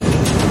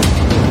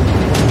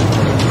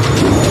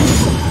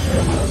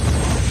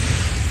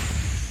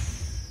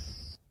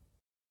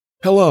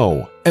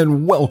Hello,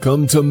 and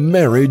welcome to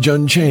Marriage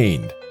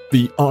Unchained,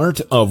 the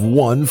art of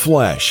one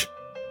flesh,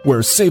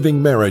 where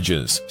saving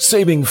marriages,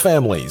 saving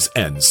families,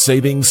 and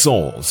saving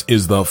souls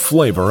is the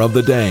flavor of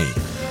the day.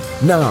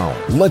 Now,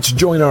 let's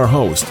join our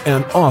host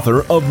and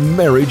author of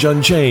Marriage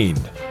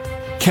Unchained,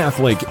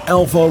 Catholic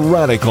Alpha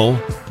Radical,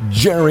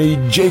 Jerry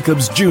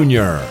Jacobs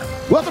Jr.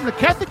 Welcome to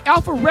Catholic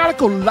Alpha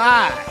Radical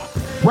Live,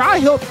 where I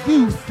help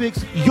you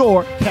fix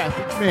your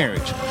Catholic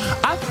marriage.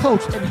 I've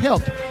coached and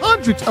helped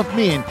hundreds of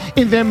men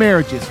in their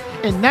marriages,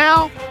 and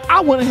now I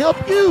want to help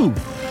you.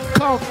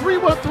 Call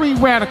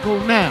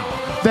 313-RADICAL now.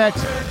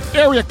 That's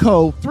area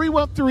code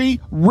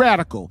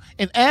 313-RADICAL,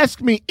 and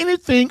ask me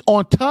anything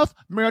on tough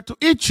marital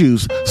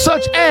issues,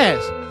 such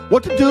as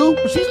what to do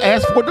when she's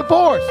asked for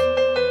divorce,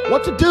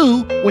 what to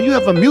do when you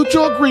have a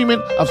mutual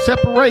agreement of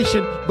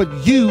separation but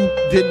you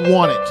didn't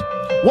want it,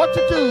 what to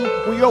do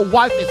when your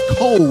wife is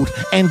cold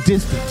and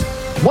distant,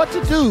 what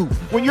to do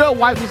when your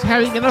wife is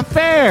having an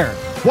affair,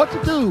 what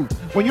to do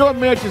when your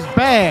marriage is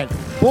bad,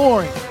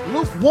 boring,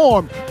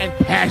 lukewarm, and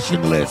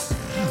passionless,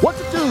 what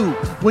to do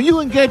when you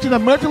engage in a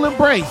marital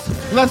embrace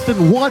less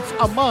than once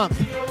a month,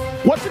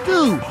 what to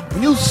do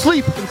when you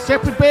sleep in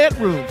separate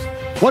bedrooms,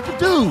 what to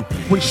do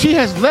when she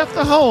has left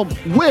the home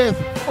with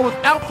or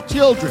without the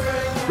children,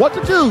 what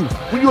to do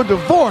when you're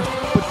divorced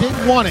but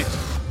didn't want it.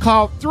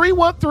 Call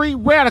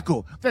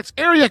 313-RADICAL. That's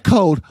area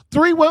code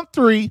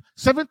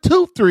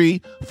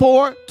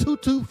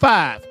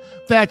 313-723-4225.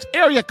 That's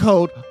area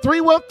code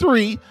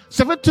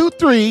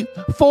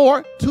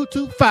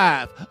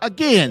 313-723-4225.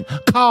 Again,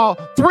 call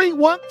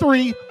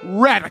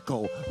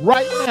 313-RADICAL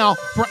right now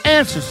for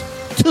answers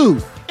to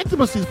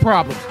intimacy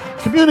problems,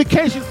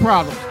 communication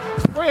problems,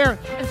 prayer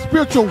and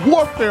spiritual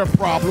warfare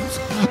problems,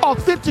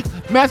 authentic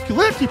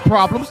masculinity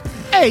problems,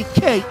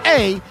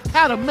 a.k.a.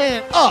 how to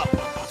man up.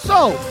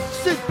 So,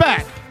 sit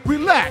back,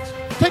 relax,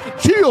 take a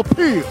chill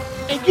pill,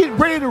 and get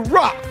ready to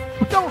rock.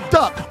 But don't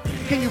duck.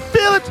 Can you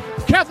feel it?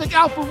 Catholic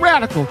Alpha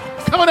Radical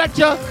coming at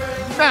you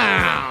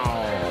now.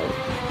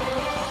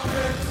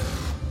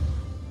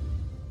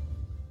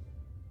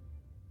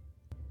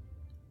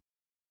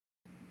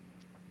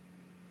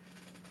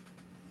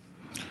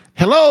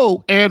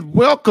 Hello, and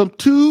welcome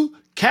to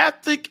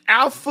Catholic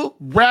Alpha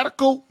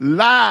Radical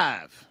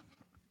Live,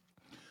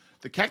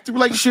 the Catholic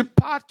Relationship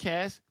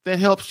podcast that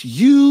helps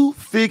you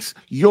fix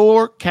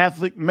your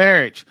Catholic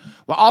marriage,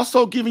 while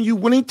also giving you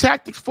winning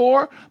tactics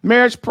for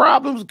marriage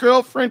problems,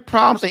 girlfriend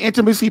problems, and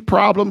intimacy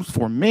problems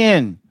for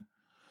men.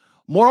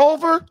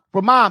 Moreover,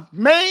 my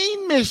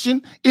main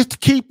mission is to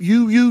keep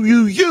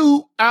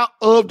you out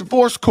of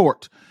divorce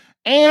court.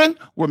 And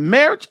with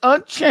Marriage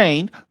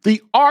Unchained,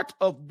 the art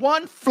of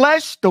one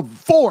flesh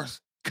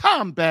divorce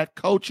combat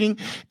coaching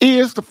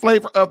is the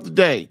flavor of the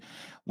day,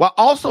 while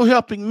also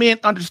helping men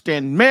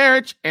understand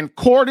marriage and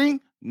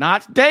courting,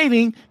 not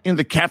dating, in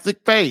the Catholic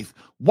faith.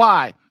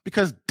 Why?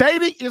 Because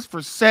dating is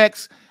for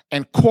sex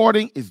and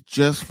courting is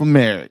just for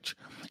marriage.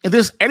 In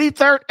this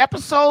 83rd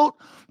episode,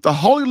 the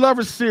Holy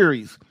Lover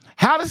series,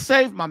 How to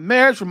Save My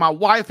Marriage When My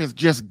Wife Has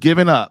Just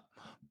Given Up.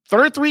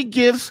 33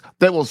 gifts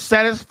that will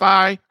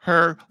satisfy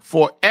her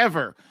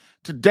forever.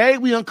 Today,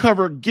 we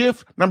uncover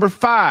gift number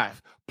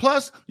 5,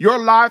 plus your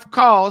live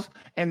calls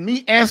and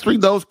me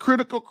answering those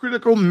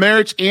critical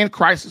marriage and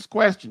crisis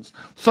questions.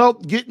 So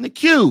get in the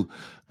queue.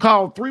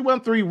 Call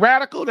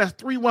 313-RADICAL. That's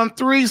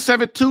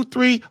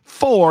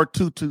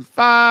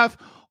 313-723-4225.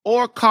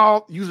 Or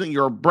call using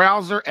your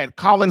browser at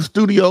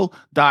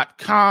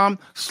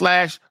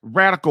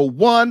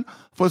callinstudio.com/radical1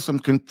 for some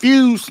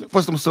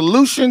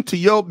solution to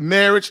your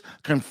marriage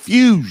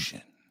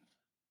confusion.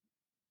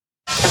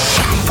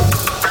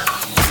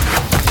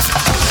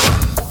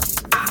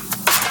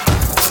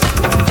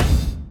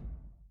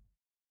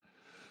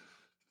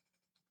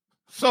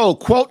 So,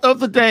 quote of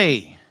the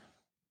day.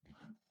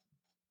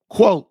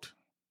 Quote,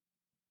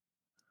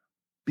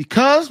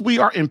 because we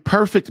are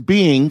imperfect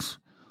beings,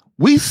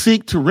 we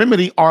seek to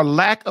remedy our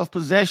lack of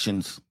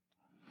possessions.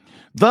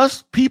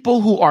 Thus,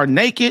 people who are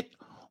naked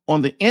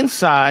on the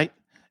inside,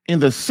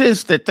 in the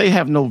sense that they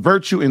have no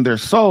virtue in their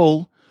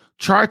soul,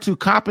 try to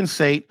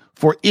compensate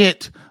for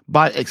it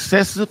by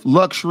excessive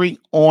luxury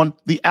on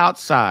the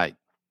outside.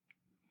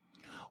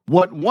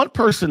 What one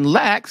person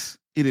lacks,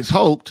 it is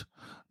hoped,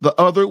 the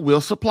other will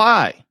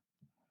supply,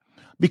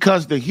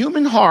 because the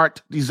human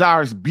heart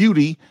desires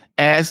beauty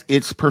as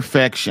its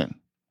perfection.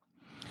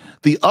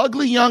 The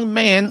ugly young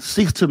man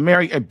seeks to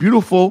marry a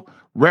beautiful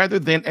rather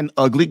than an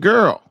ugly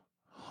girl.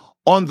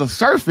 On the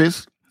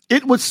surface,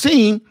 it would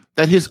seem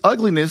that his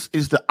ugliness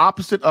is the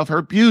opposite of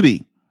her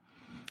beauty,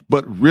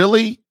 but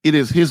really it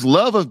is his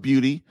love of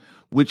beauty,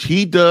 which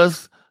he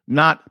does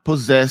not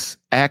possess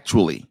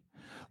actually,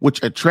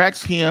 which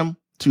attracts him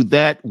to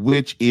that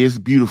which is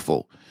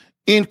beautiful.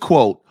 End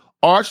quote.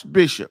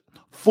 Archbishop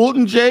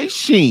Fulton J.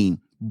 Sheen,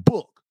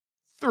 Book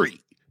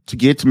 3, To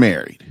Get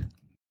Married.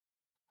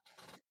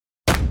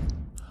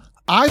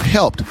 I've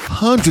helped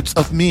hundreds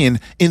of men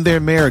in their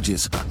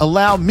marriages.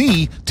 Allow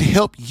me to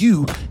help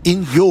you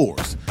in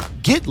yours.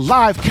 Get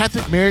live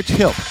Catholic marriage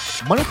help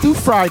Monday through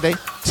Friday,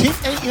 10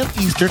 a.m.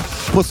 Eastern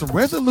for some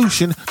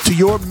resolution to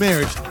your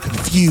marriage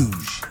confusion.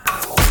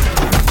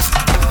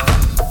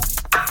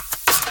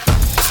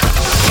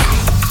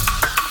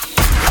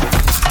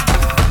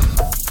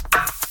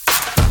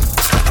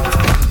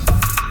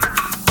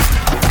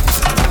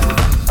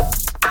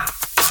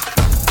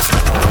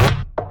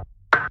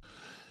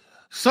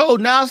 So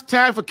now it's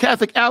time for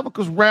Catholic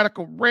Alpha's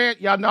Radical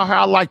Rant. Y'all know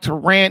how I like to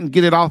rant and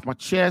get it off my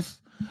chest.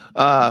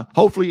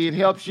 Hopefully it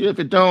helps you. If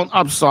it don't,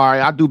 I'm sorry.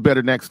 I'll do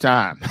better next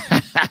time.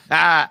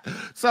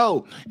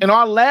 So in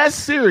our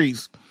last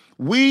series,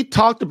 we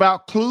talked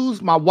about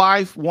clues my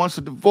wife wants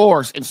a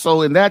divorce. And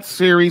so in that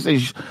series,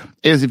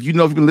 as if you've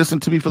been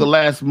listening to me for the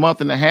last month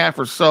and a half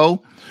or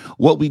so,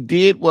 what we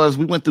did was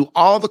we went through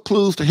all the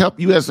clues to help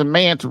you as a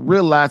man to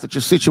realize that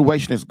your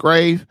situation is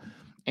grave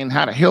and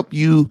how to help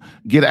you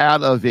get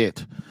out of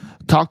it.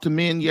 Talked to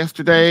men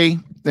yesterday,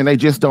 and they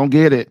just don't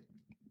get it.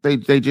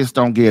 They just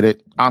don't get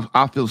it.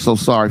 I feel so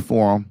sorry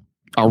for them.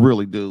 I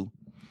really do.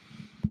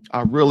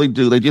 I really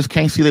do. They just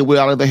can't see their way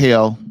out of the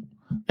hell.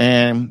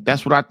 And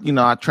that's what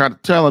I try to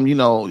tell them,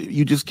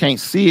 you just can't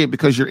see it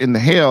because you're in the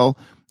hell.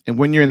 And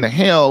when you're in the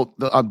hell,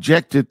 the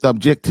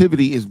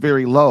objectivity is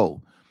very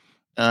low.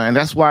 And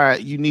that's why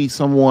you need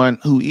someone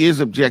who is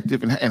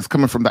objective and is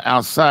coming from the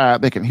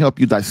outside that can help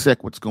you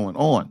dissect what's going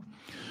on.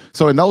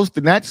 So in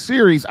that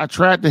series, I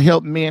tried to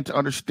help men to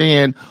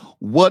understand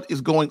what is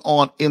going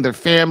on in their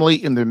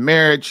family, in their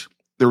marriage,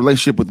 their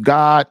relationship with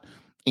God,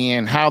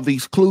 and how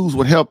these clues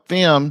would help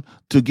them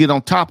to get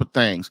on top of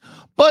things.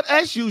 But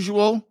as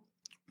usual,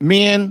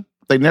 men,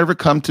 they never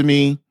come to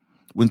me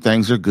when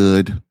things are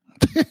good.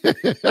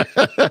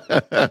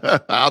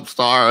 I'm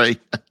sorry.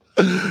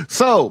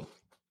 So,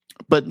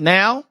 but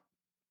now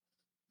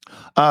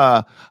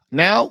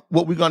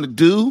what we're going to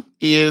do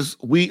is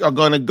we are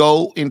going to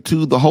go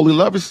into the Holy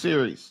Lovers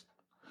series,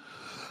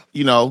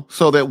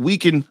 so that we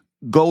can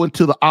go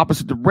into the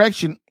opposite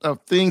direction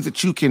of things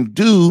that you can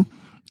do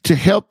to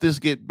help this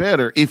get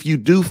better. If you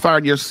do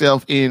find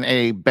yourself in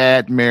a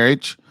bad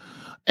marriage,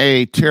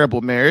 a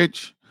terrible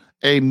marriage,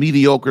 a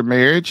mediocre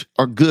marriage,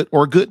 or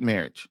good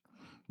marriage.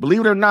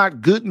 Believe it or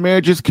not, good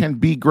marriages can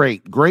be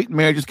great. Great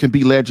marriages can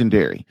be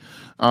legendary.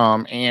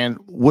 And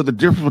what the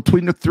difference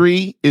between the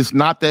three is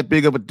not that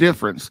big of a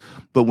difference.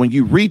 But when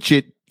you reach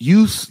it,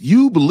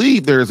 you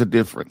believe there is a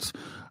difference.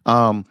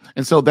 And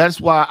so that's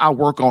why I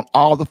work on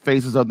all the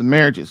phases of the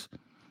marriages.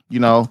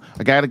 I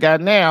got a guy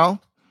now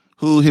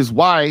who his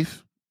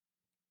wife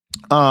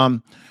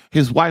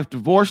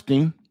divorced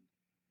him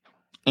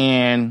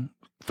and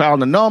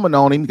filed an annulment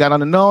on him, got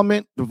an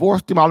annulment,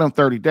 divorced him all in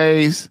 30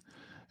 days.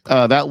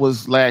 That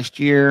was last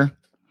year.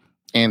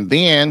 And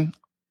then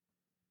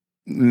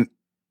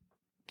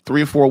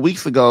 3 or 4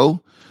 weeks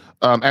ago,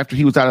 after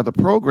he was out of the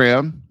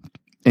program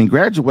and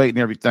graduating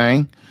and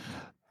everything,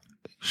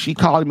 she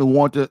called him and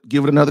wanted to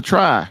give it another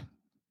try.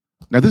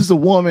 Now, this is a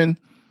woman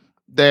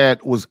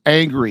that was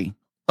angry,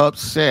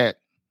 upset,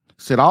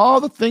 said all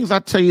the things I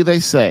tell you they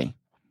say.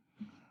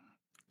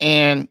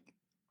 And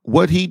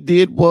what he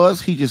did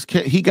was he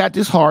got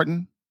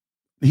disheartened.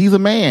 He's a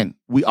man.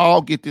 We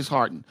all get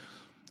disheartened.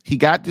 He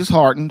got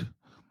disheartened,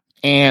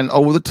 and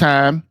over the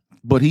time,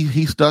 but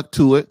he stuck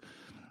to it,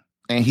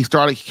 and he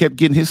kept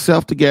getting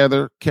himself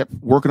together, kept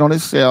working on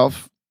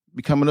himself,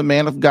 becoming a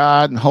man of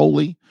God and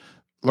holy,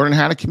 learning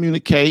how to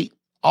communicate,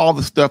 all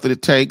the stuff that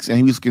it takes, and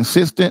he was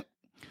consistent.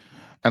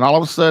 And all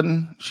of a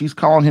sudden, she's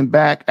calling him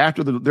back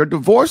after they're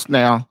divorced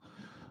now,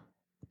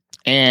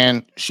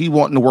 and she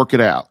wanting to work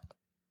it out.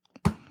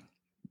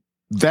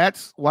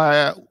 That's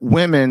why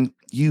women,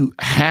 you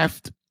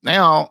have to.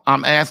 Now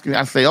I'm asking,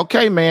 I say,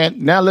 okay, man,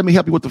 now let me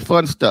help you with the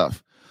fun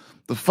stuff.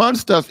 The fun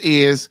stuff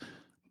is,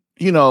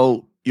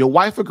 your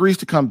wife agrees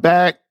to come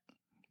back.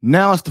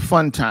 Now it's the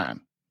fun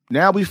time.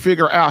 Now we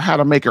figure out how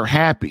to make her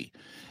happy,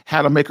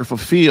 how to make her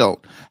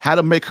fulfilled, how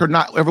to make her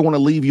not ever want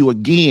to leave you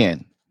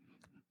again.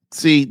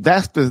 See,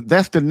 that's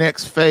the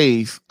next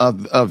phase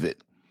of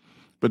it.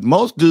 But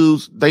most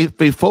dudes,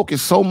 they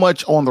focus so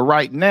much on the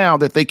right now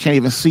that they can't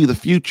even see the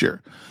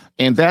future.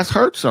 And that's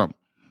hurts them.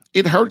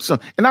 It hurts them.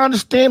 And I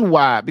understand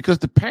why, because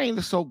the pain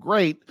is so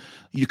great.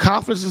 Your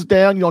confidence is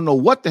down. You don't know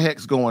what the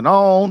heck's going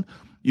on.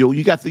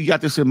 You got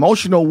this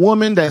emotional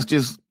woman that's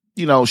just,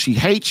 she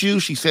hates you.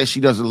 She says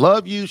she doesn't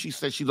love you. She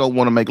says she don't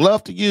want to make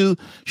love to you.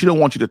 She don't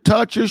want you to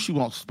touch her. She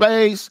wants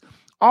space.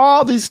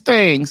 All these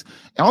things.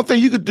 The only thing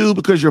you could do,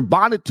 because you're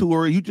bonded to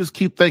her, you just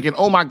keep thinking,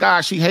 oh my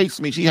gosh, she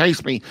hates me. She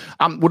hates me.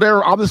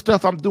 Whatever, all this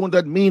stuff I'm doing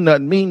doesn't mean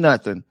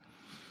nothing.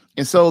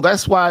 And so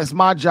that's why it's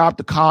my job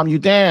to calm you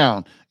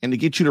down and to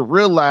get you to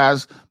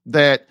realize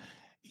that,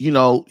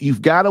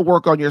 you've got to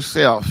work on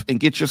yourself and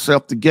get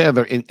yourself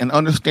together and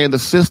understand the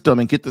system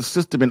and get the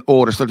system in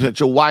order so that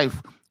your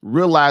wife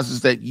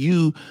realizes that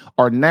you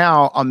are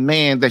now a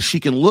man that she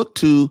can look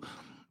to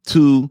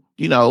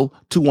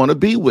want to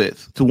be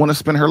with, to want to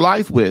spend her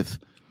life with.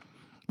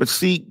 But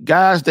see,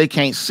 guys, they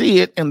can't see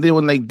it. And then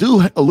when they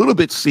do a little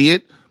bit see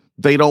it,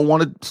 they don't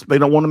want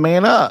to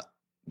man up.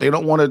 They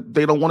don't want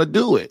to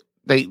do it.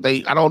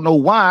 They I don't know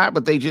why,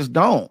 but they just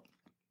don't.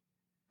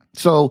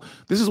 So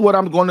this is what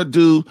I'm going to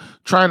do,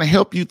 trying to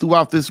help you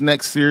throughout this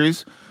next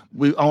series.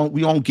 We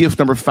on gift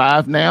number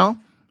 5 now.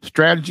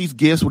 Strategies,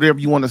 gifts, whatever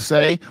you want to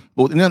say.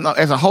 But then,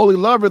 as a holy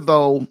lover,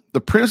 though,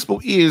 the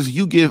principle is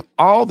you give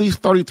all these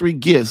 33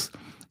 gifts,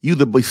 you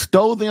to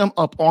bestow them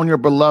upon your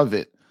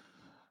beloved,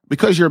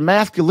 because your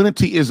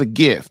masculinity is a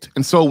gift.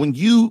 And so when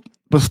you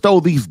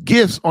bestow these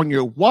gifts on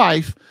your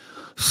wife,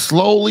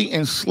 slowly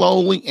and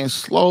slowly and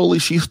slowly,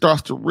 she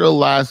starts to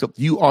realize that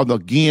you are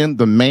again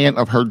the man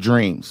of her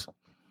dreams.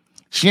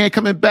 She ain't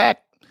coming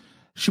back.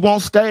 She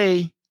won't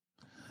stay.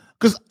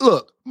 Because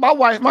look,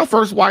 my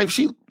first wife,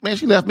 she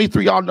left me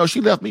 3. Y'all know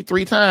she left me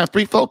 3 times,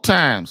 4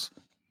 times.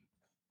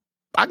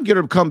 I can get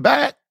her to come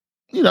back.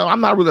 You know,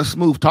 I'm not really a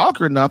smooth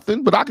talker or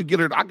nothing, but I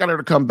got her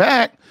to come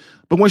back.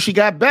 But when she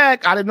got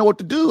back, I didn't know what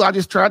to do. I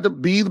just tried to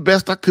be the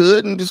best I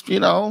could and just,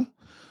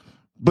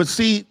 but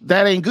see,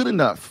 that ain't good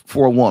enough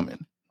for a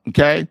woman.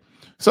 Okay.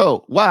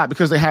 So why?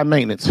 Because they have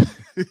maintenance.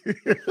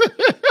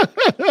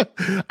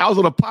 I was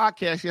on a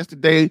podcast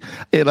yesterday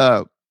and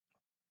I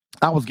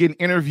was getting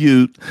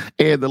interviewed,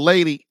 and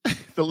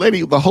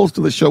the host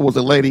of the show was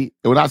a lady.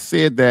 And when I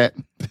said that,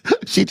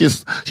 she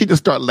just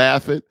started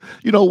laughing.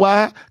 You know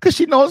why? Because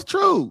she knows it's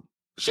true.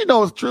 She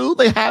knows it's true.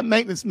 They have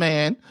maintenance,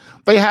 man.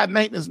 You got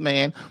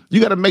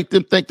to make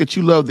them think that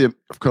you love them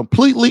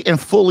completely and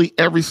fully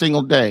every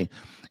single day.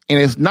 And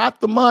it's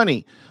not the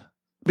money,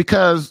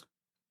 because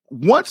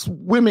once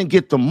women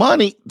get the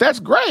money,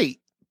 that's great.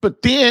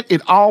 But then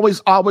it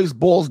always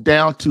boils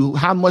down to,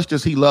 how much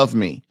does he love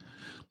me?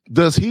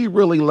 Does he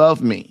really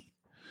love me?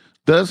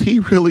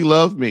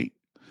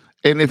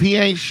 And if he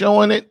ain't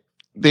showing it,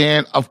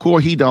 then of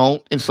course he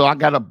don't. And so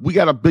we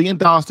got $1 billion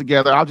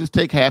together. I'll just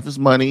take half his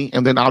money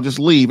and then I'll just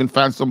leave and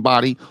find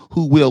somebody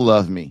who will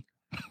love me.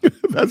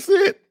 That's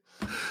it.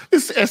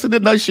 That's in a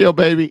nutshell,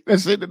 baby.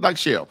 That's it in a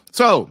nutshell.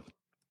 So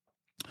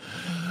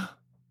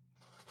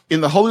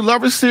in the Holy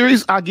Lover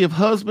series, I give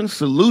husbands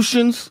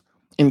solutions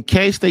in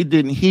case they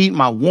didn't heed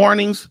my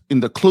warnings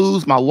in the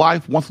Clues My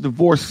Wife Wants a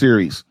Divorce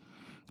series.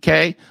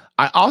 Okay.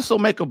 I also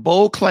make a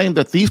bold claim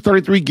that these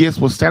 33 gifts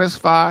will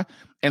satisfy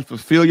and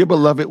fulfill your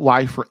beloved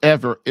wife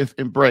forever if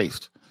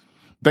embraced.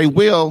 They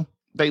will,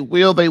 but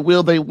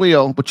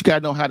you got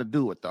to know how to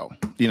do it though.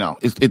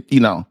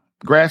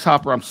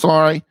 Grasshopper, I'm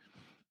sorry.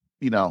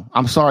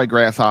 I'm sorry,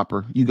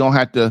 Grasshopper. You're going to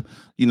have to,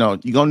 you're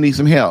going to need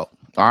some help.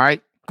 All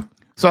right.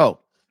 So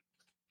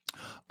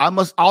I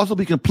must also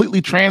be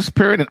completely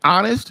transparent and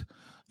honest.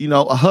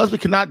 A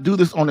husband cannot do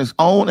this on his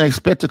own and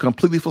expect to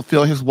completely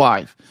fulfill his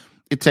wife.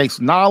 It takes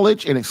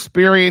knowledge and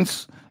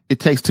experience. It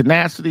takes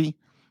tenacity.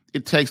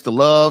 It takes the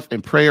love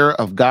and prayer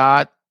of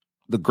God,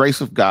 the grace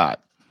of God.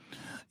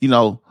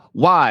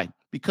 Why?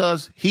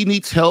 Because he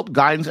needs help,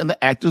 guidance, and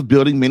the act of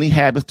building many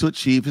habits to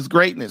achieve his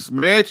greatness.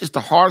 Marriage is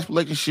the hardest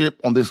relationship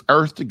on this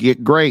earth to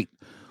get great.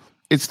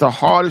 It's the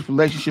hardest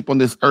relationship on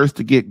this earth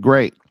to get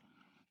great.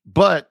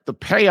 But the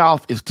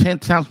payoff is 10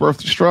 times worth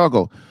the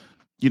struggle.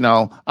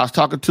 I was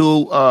talking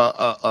to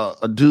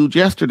a dude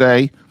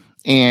yesterday,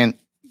 and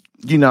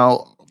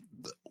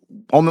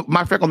on the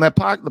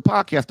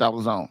podcast I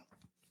was on,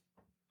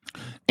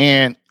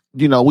 and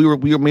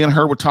me and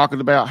her were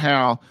talking about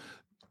how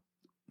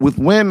with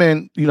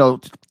women,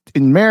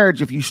 in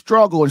marriage, if you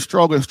struggle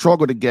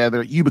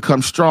together, you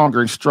become stronger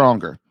and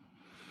stronger.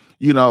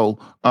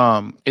 And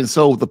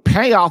so the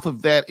payoff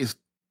of that is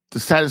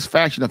the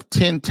satisfaction of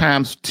 10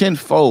 times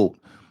tenfold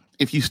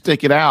if you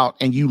stick it out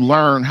and you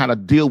learn how to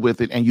deal with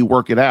it and you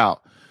work it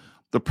out.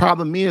 The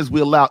problem is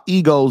we allow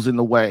egos in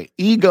the way.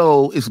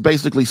 Ego is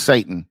basically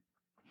Satan.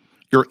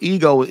 Your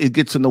ego, it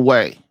gets in the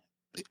way.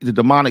 The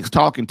demonic's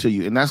talking to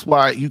you, and that's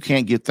why you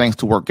can't get things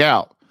to work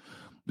out.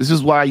 This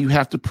is why you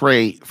have to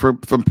pray for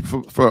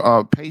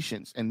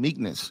patience and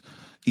meekness.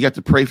 You have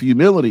to pray for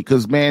humility,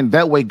 because, man,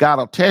 that way God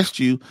will test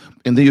you,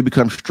 and then you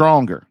become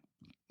stronger.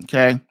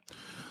 Okay.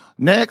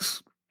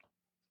 Next,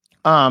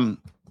 again,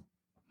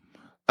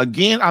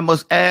 I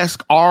must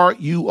ask, are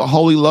you a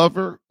holy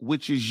lover?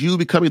 Which is you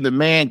becoming the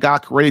man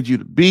God created you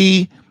to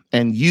be,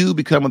 and you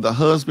becoming the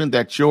husband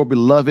that your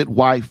beloved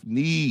wife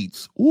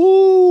needs.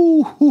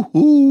 Ooh, hoo,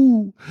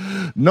 hoo.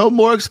 No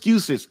more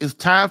excuses. It's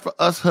time for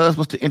us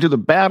husbands to enter the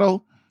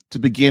battle, to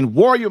begin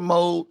warrior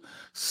mode.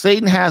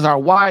 Satan has our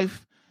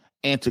wife,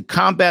 and to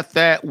combat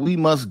that, we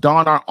must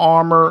don our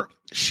armor,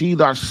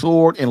 sheathe our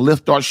sword, and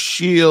lift our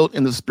shield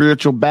in the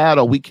spiritual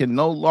battle. We can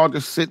no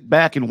longer sit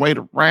back and wait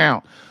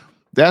around.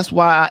 That's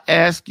why I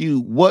ask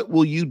you, what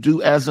will you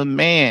do as a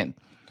man?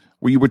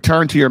 Will you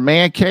return to your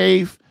man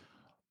cave,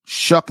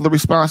 shuck the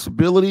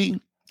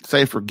responsibility,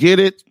 say forget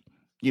it,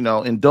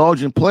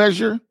 indulge in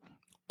pleasure?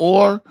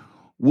 Or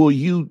will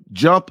you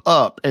jump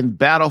up and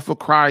battle for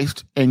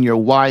Christ and your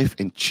wife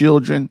and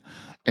children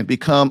and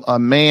become a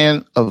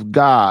man of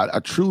God,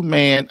 a true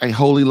man, a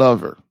holy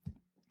lover?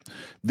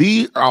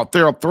 There are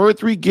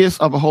 33 gifts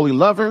of a holy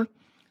lover,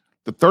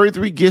 the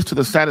 33 gifts to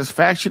the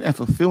satisfaction and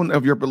fulfillment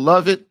of your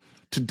beloved.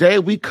 Today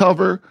we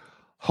cover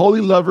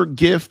holy lover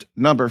gift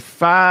number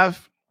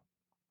 5,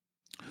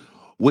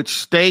 which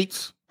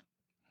states,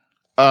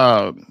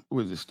 what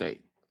does it state?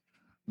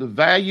 The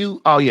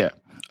value,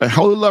 A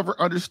holy lover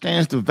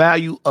understands the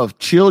value of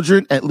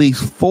children, at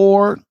least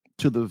 4,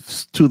 to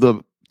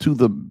the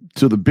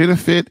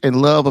benefit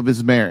and love of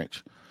his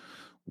marriage.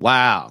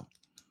 Wow.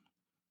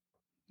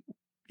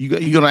 You're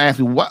going to ask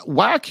me,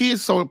 why are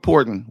kids so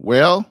important?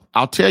 Well,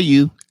 I'll tell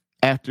you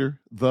after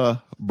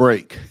the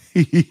break.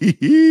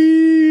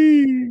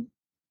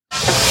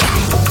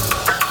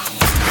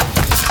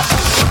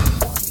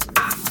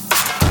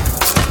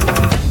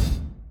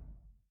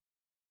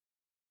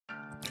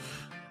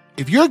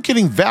 If you're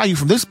getting value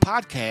from this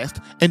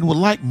podcast and would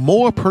like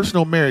more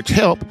personal marriage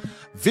help,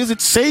 visit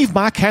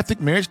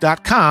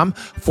SaveMyCatholicMarriage.com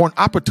for an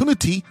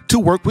opportunity to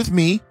work with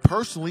me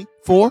personally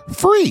for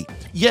free.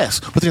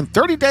 Yes, within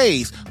 30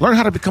 days, learn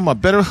how to become a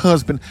better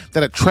husband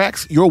that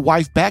attracts your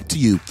wife back to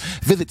you.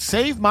 Visit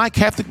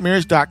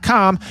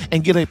SaveMyCatholicMarriage.com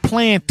and get a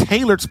plan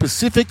tailored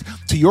specific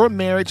to your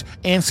marriage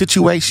and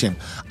situation.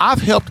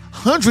 I've helped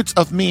hundreds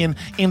of men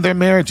in their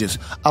marriages.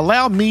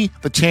 Allow me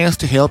the chance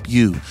to help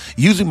you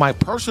using my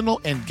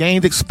personal and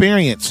gained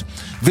experience.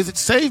 Visit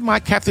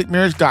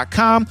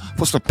SaveMyCatholicMarriage.com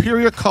for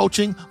superior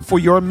coaching for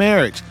your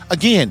marriage.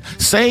 Again,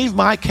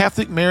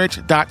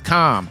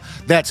 SaveMyCatholicMarriage.com.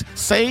 That's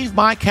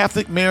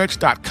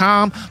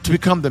SaveMyCatholicMarriage.com to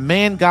become the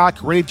man God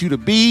created you to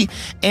be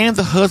and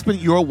the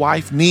husband your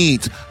wife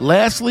needs.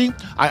 Lastly,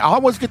 I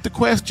always get the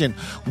question,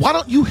 why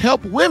don't you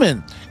help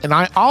women? And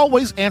I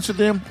always answer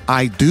them,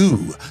 I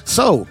do.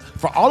 So,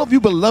 for all of you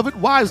beloved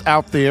wives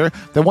out there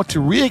that want to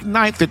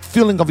reignite that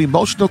feeling of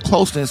emotional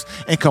closeness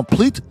and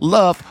complete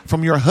love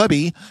from your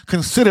hubby,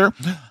 consider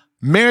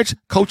marriage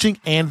coaching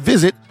and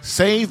visit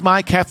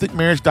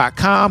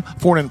SaveMyCatholicMarriage.com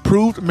for an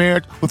improved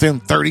marriage within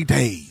 30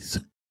 days.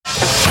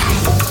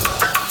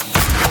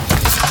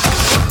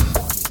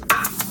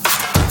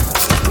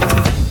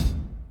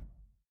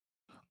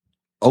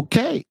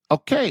 Okay.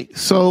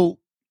 So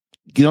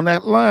get on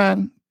that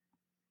line.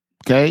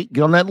 Okay.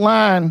 Get on that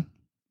line.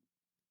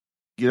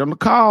 Get on the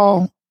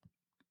call.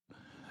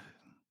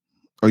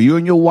 Are you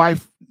and your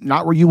wife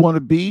not where you want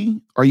to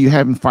be? Are you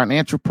having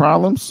financial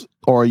problems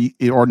or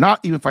not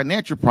even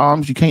financial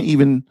problems? You can't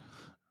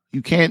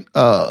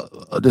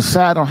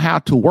decide on how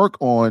to work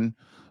on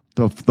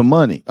the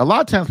money. A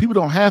lot of times people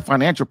don't have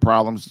financial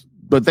problems,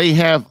 but they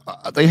have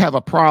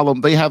a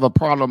problem. They have a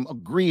problem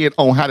agreeing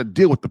on how to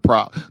deal with the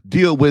problem,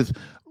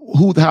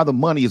 how the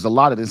money is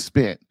allotted and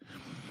spent.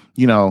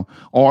 You know,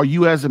 or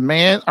you as a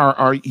man,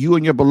 are you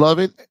and your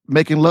beloved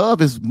making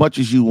love as much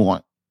as you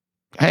want?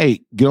 Hey,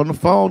 get on the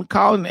phone,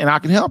 call, and I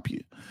can help you.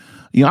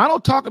 You know, I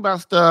don't talk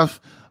about stuff,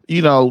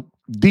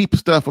 deep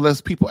stuff unless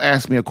people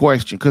ask me a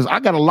question, because I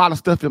got a lot of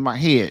stuff in my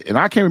head and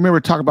I can't remember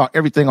to talk about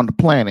everything on the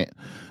planet.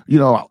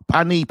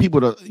 I need people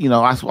to,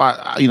 that's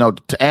why,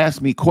 to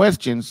ask me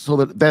questions so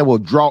that will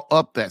draw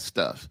up that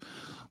stuff.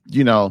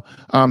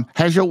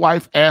 Has your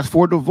wife asked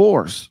for a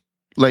divorce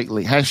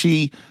lately?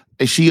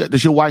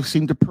 Does your wife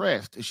seem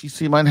depressed? Does she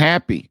seem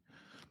unhappy?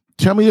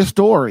 Tell me a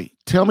story.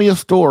 Tell me a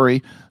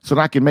story so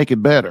that I can make it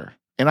better.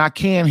 And I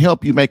can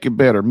help you make it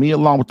better, me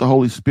along with the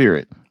Holy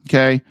Spirit.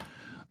 Okay.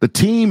 The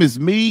team is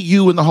me,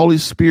 you, and the Holy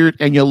Spirit,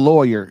 and your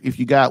lawyer, if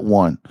you got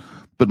one.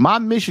 But my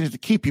mission is to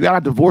keep you out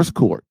of divorce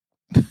court.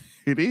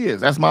 It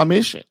is. That's my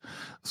mission.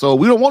 So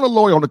we don't want a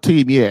lawyer on the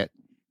team yet.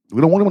 We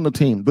don't want him on the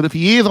team. But if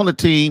he is on the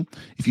team,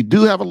 if you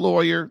do have a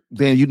lawyer,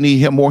 then you need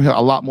him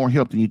a lot more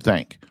help than you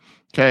think.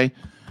 Okay.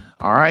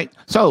 All right.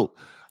 So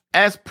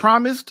as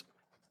promised,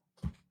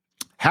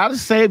 how to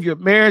save your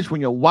marriage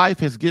when your wife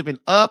has given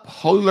up.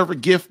 Holy Lover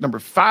gift number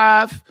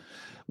 5,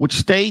 which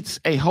states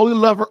a holy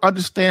lover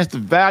understands the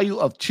value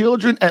of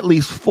children, at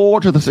least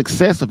 4, to the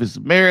success of his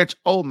marriage.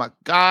 Oh my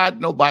God.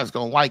 Nobody's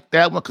going to like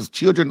that one because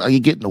children are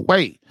getting in the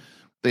way.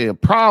 They're a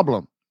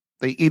problem.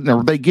 They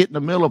get in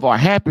the middle of our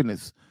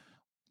happiness.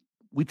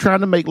 We trying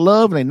to make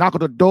love and they knock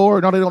on the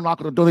door. No, they don't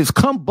knock on the door. They just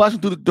come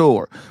busting through the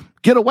door.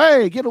 Get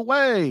away, get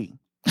away.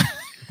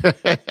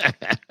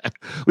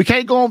 We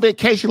can't go on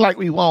vacation like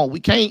we want.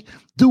 We can't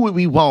do what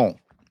we want.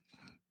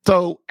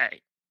 So, hey,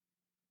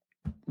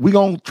 I'm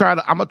going to try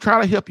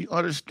to help you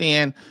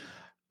understand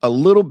a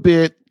little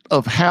bit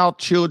of how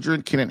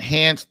children can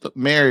enhance the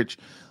marriage.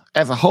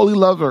 As a holy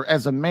lover,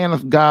 as a man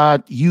of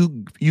God,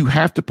 you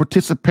have to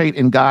participate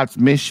in God's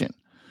mission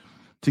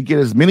to get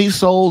as many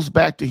souls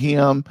back to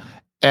him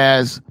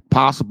as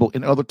possible.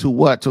 In order to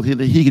what? So that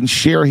he can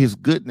share his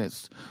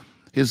goodness,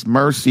 his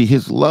mercy,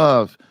 his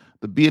love,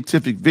 the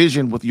beatific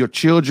vision with your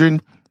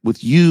children,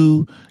 with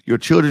you, your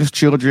children's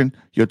children,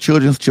 your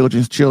children's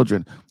children's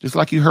children. Just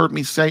like you heard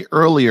me say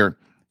earlier,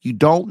 you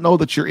don't know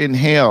that you're in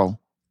hell.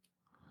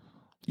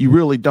 You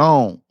really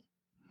don't.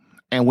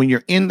 And when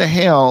you're in the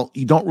hell,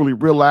 you don't really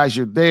realize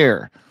you're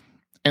there.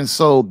 And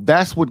so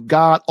that's what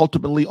God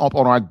ultimately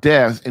on our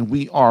death, and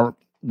we are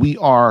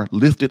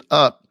lifted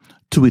up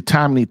to a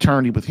time and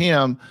eternity with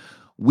him.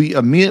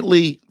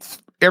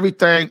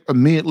 Everything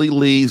immediately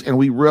leaves, and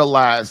we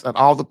realize that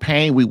all the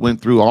pain we went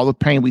through, all the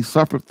pain we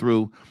suffered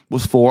through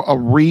was for a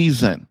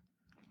reason.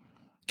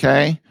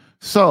 Okay.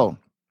 So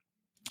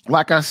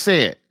like I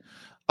said,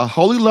 a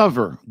holy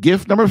lover,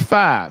 gift number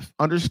 5,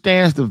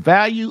 understands the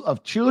value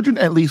of children,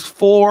 at least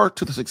 4,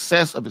 to the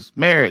success of his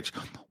marriage.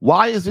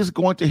 Why is this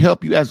going to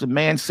help you as a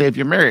man save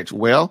your marriage?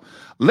 Well,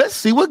 let's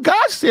see what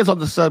God says on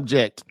the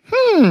subject.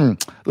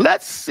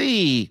 Let's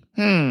see.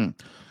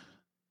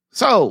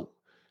 So,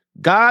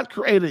 God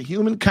created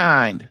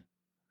humankind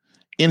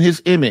in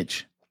his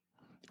image.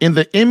 In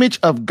the image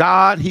of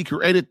God, he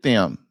created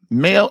them.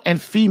 Male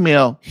and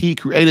female, he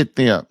created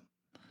them.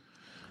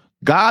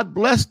 God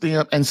blessed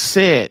them and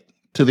said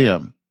to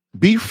them,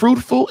 be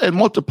fruitful and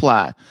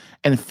multiply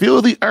and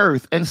fill the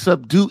earth and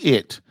subdue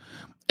it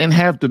and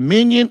have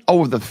dominion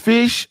over the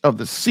fish of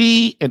the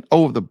sea and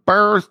over the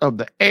birds of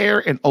the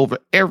air and over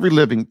every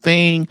living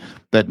thing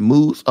that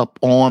moves up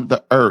on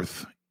the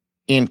earth.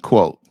 End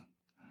quote.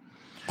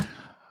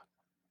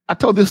 I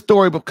told this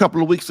story a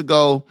couple of weeks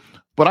ago,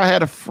 but I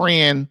had a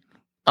friend.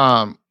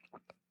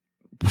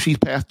 She's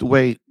passed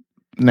away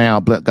now.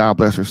 God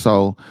bless her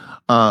soul.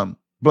 And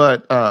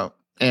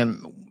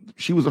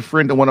she was a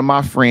friend of one of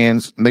my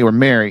friends, and they were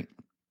married.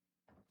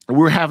 We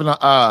were having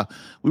a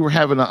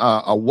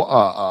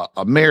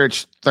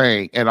marriage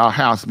thing at our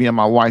house. Me and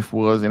my wife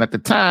was, and at the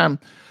time,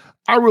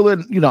 I really,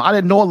 I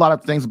didn't know a lot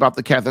of things about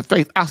the Catholic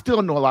faith. I still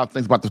don't know a lot of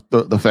things about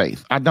the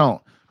faith. I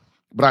don't,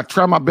 but I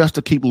try my best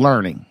to keep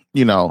learning.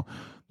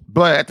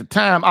 But at the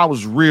time, I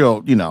was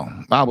real.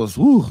 I was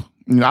a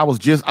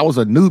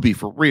newbie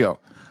for real.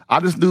 I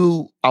just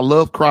knew I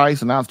loved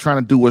Christ, and I was trying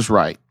to do what's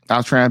right. I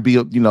was trying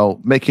to be,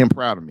 make him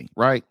proud of me,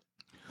 right?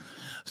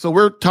 So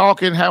we're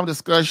talking, having a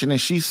discussion, and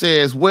she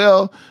says,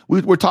 well,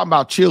 we're talking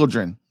about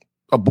children,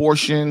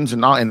 abortions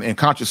and all, and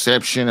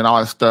contraception and all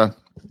that stuff.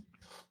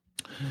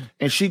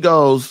 And she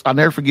goes, I'll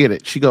never forget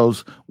it. She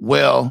goes,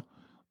 well,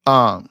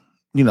 that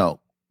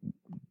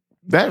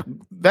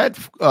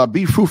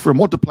be fruitful and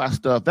multiply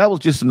stuff, that was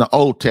just in the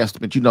Old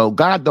Testament.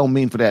 God don't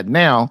mean for that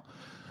now.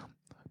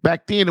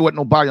 Back then, there wasn't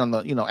nobody on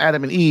the,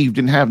 Adam and Eve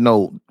didn't have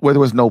there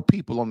was no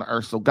people on the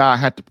earth, so God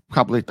had to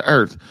populate the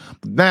earth.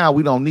 But now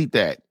we don't need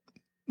that,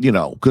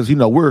 because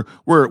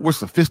we're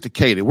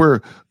sophisticated.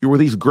 We're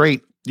these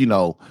great,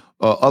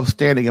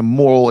 upstanding and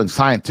moral and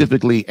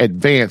scientifically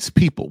advanced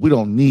people. We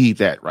don't need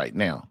that right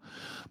now.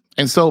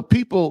 And so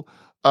people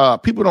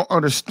don't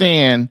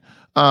understand.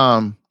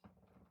 People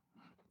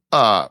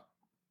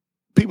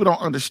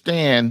don't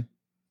understand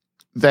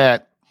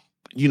that,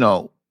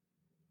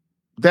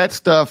 that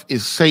stuff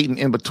is Satan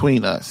in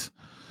between us.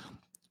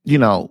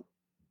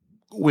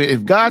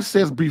 If God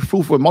says be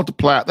fruitful and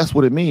multiply, that's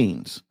what it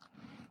means.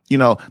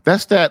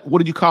 That's that,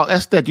 what do you call it?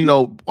 That's that,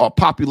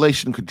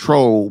 population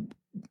control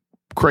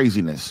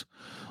craziness.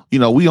 We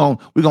gonna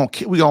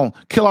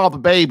kill all the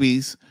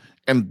babies,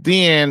 and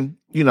then,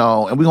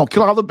 and we're gonna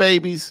kill all the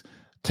babies,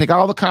 take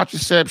all the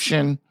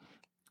contraception.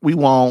 We're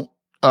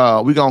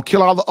gonna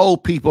kill all the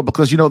old people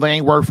because they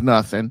ain't worth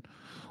nothing.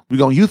 We're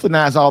gonna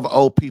euthanize all the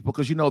old people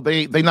because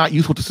they not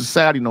useful to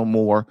society no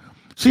more.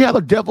 See how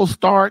the devil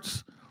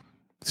starts?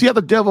 See how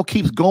the devil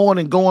keeps going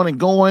and going and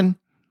going?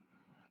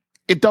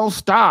 It don't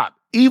stop.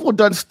 Evil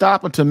doesn't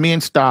stop until men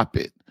stop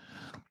it.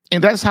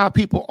 And that's how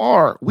people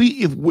are.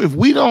 If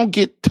we don't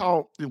get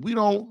taught, if we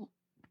don't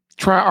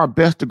try our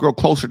best to grow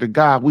closer to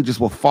God, we just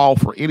will fall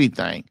for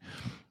anything.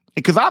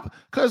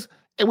 Because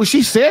when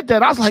she said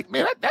that, I was like,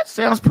 man, that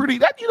sounds pretty,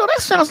 that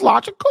sounds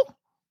logical.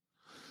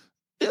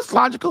 It's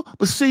logical.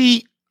 But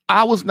see,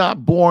 I was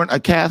not born a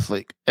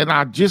Catholic, and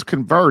I just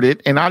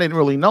converted, and I didn't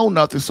really know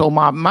nothing. So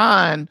my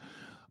mind,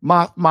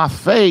 my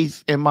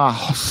faith and my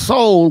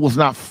soul was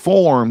not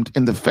formed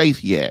in the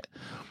faith yet.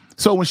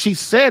 So when she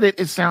said it,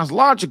 it sounds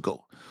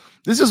logical.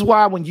 This is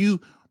why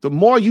the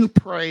more you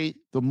pray,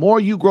 the more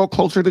you grow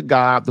closer to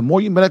God, the more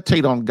you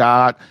meditate on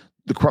God,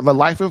 the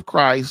life of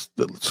Christ,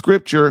 the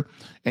scripture,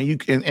 and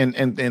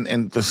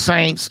the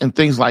saints and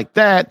things like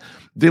that,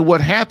 then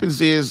what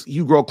happens is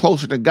you grow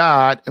closer to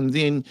God, and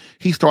then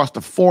he starts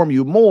to form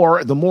you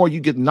more. The more you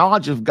get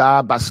knowledge of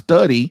God by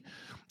study,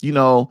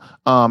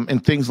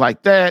 and things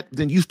like that,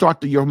 then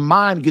your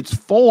mind gets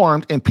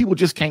formed, and people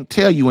just can't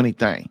tell you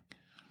anything.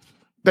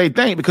 They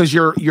think because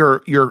your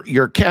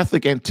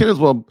Catholic antennas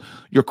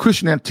your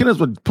Christian antennas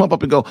would pump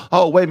up and go,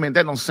 oh, wait a minute,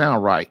 that don't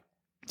sound right.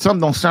 Something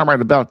don't sound right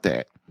about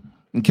that.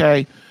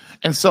 Okay.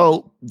 And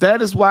so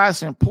that is why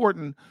it's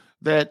important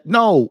that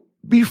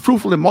be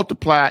fruitful and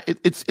multiply.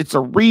 It's a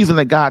reason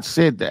that God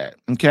said that.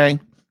 Okay.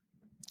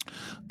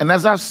 And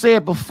as I've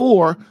said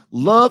before,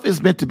 love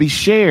is meant to be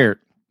shared.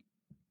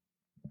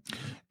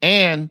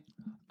 And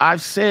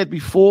I've said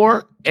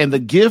before, and the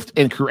gift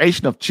and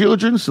creation of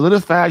children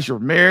solidifies your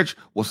marriage,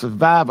 will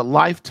survive a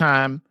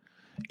lifetime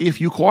if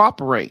you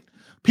cooperate.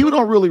 People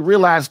don't really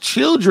realize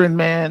children,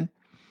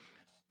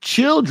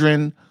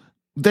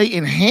 they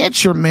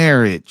enhance your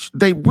marriage.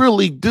 They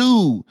really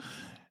do.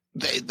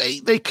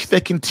 They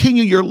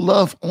continue your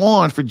love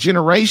on for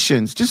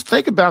generations. Just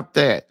think about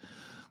that.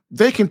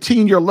 They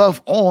continue your love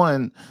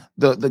on,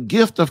 the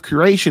gift of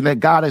creation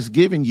that God has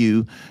given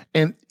you,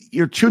 and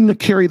your children to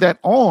carry that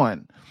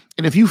on.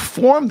 And if you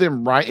form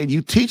them right, and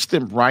you teach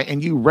them right,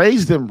 and you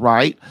raise them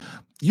right,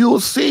 you'll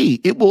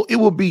see it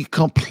will be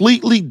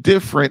completely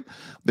different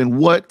than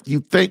what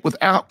you think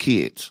without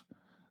kids.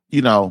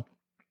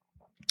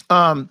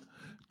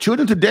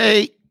 Children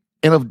today,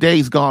 and of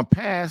days gone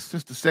past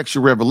since the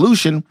sexual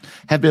revolution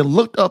have been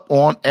looked up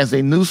on as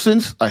a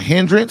nuisance, a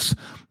hindrance,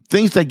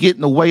 things that get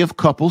in the way of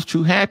couples'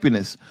 true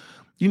happiness.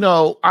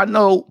 I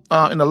know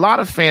in a lot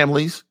of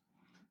families,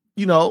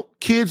 no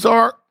kid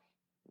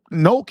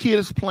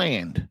is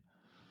planned.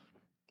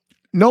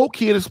 No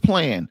kid is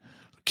planned.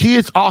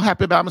 Kids all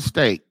happen by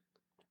mistake.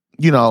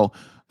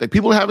 That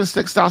people are having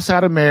sex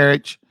outside of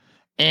marriage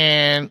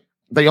and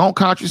they own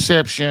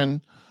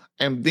contraception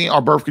and they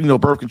are birth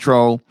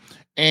control.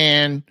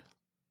 And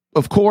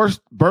of course,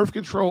 birth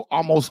control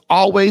almost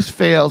always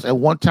fails at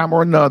one time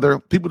or another.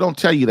 People don't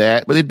tell you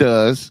that, but it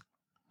does.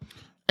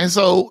 And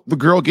so the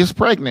girl gets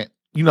pregnant.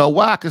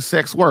 Why? Because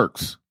sex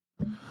works.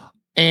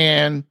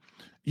 And,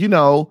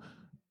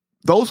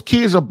 those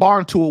kids are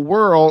born to a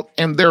world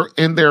and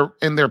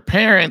their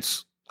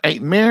parents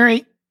ain't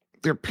married.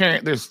 Their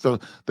the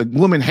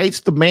woman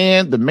hates the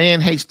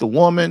man hates the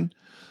woman.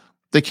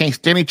 They can't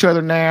stand each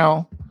other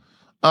now.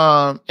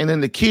 And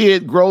then the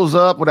kid grows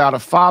up without a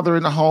father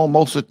in the home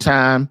most of the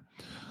time.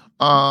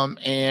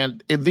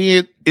 And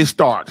then it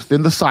starts.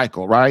 Then the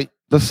cycle, right?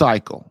 The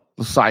cycle.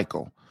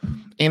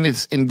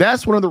 And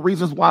that's one of the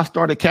reasons why I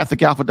started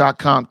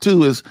CatholicAlpha.com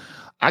too, is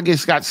I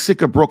just got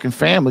sick of broken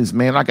families,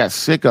 man. I got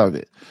sick of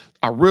it.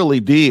 I really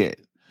did.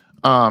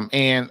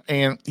 And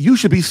you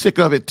should be sick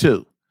of it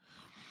too.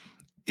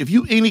 If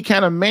you any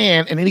kind of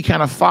man and any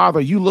kind of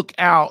father, you look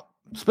out,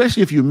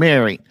 especially if you're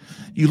married,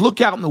 you look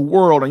out in the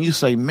world and you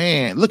say,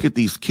 man, look at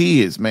these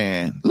kids,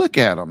 man. Look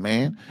at them,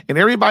 man. And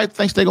everybody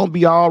thinks they're going to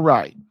be all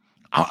right.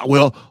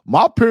 Well,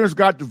 my parents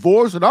got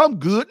divorced and I'm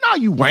good. No,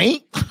 you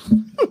ain't.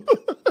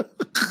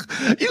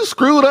 You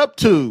screwed up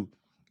too.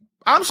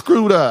 I'm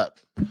screwed up.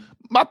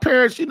 My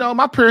parents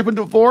been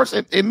divorced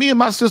and me and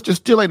my sister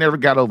still ain't ever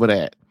got over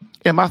that.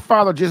 And my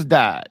father just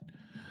died.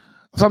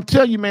 So I'm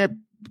telling you, man,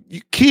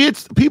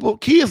 kids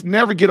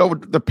never get over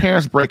the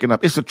parents breaking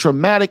up. It's a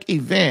traumatic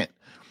event.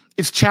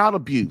 It's child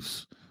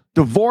abuse.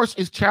 Divorce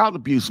is child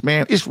abuse,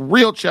 man. It's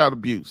real child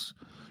abuse,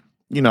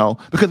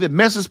 because it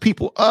messes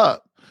people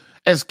up.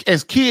 As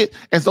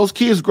those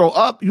kids grow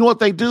up, you know what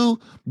they do?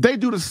 They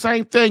do the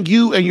same thing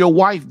you and your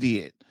wife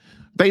did.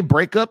 They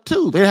break up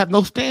too. They have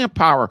no stand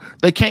power.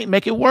 They can't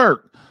make it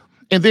work.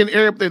 And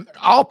then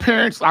all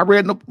parents, I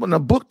read in a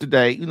book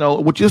today,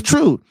 which is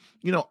true.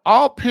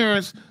 All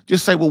parents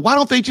just say, well, why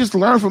don't they just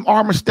learn from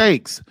our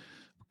mistakes?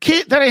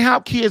 That ain't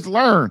how kids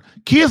learn.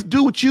 Kids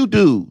do what you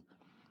do.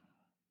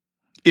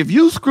 If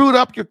you screwed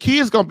up, your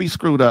kid's going to be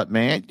screwed up,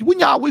 man. We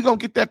going to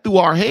get that through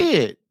our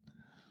head.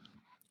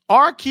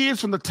 Our kids,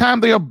 from the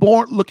time they are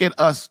born, look at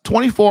us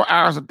 24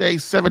 hours a day,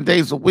 7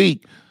 days a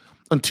week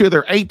until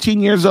they're 18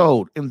 years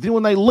old. And then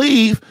when they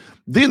leave,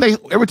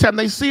 every time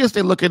they see us,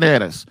 they're looking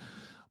at us.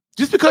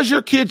 Just because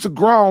your kids are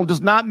grown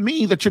does not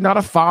mean that you're not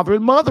a father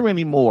and mother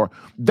anymore.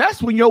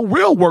 That's when your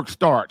real work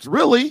starts,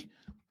 really.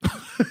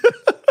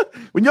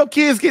 When your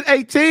kids get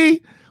 18,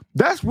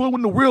 that's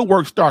when the real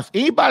work starts.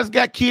 Anybody's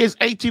got kids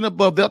 18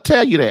 above, they'll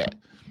tell you that,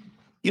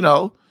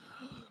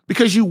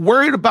 because you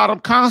worried about them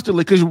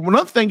constantly. Because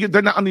another thing,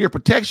 they're not under your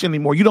protection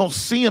anymore. You don't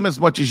see them as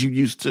much as you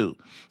used to,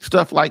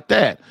 stuff like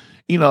that.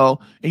 And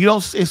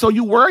so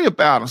you worry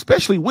about them,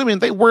 especially women.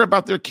 They worry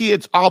about their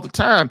kids all the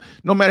time,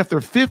 no matter if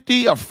they're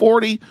 50 or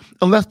 40,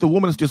 unless the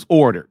woman is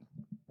disordered.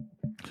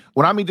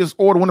 When I mean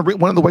disorder,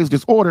 one of the ways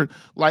disordered,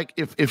 like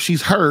if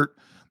she's hurt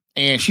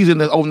and she's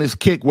on this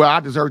kick where I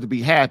deserve to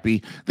be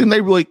happy, then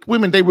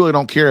women really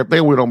don't care.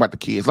 They really don't about the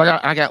kids.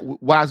 Like I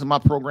got wives in my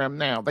program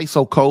now. They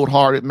so cold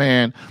hearted,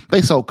 man.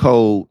 They so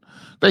cold,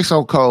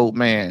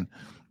 man.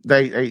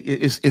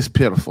 It's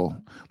pitiful.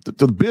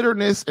 The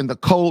bitterness and the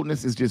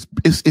coldness is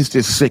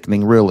just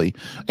sickening, really.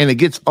 And it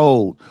gets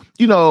old.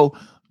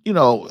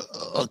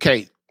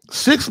 Okay,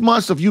 6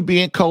 months of you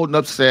being cold and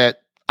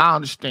upset, I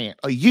understand.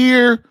 A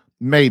year,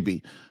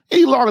 maybe.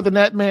 Any longer than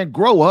that, man,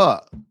 grow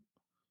up.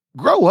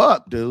 Grow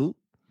up, dude.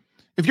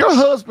 If your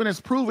husband has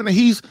proven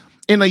that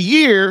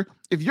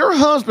if your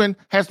husband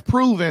has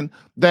proven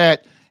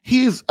that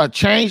he's a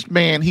changed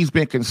man, he's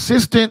been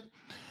consistent,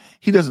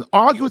 he doesn't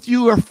argue with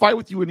you or fight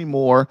with you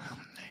anymore,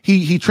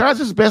 He tries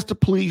his best to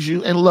please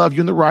you and love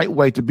you in the right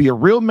way, to be a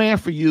real man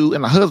for you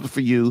and a husband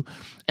for you.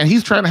 And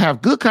he's trying to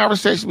have good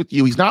conversation with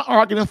you. He's not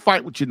arguing and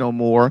fight with you no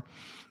more.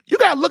 You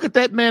got to look at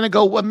that man and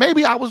go, well,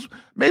 maybe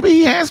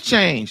he has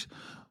changed.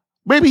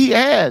 Maybe he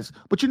has.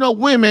 But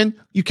women,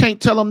 you can't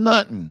tell them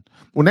nothing.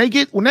 When they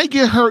get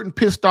hurt and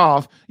pissed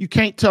off, you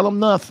can't tell them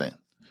nothing.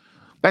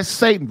 That's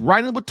Satan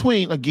right in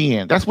between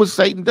again. That's what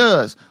Satan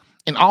does.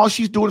 And all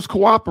she's doing is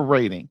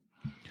cooperating.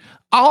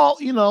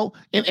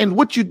 And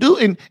what you do,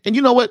 and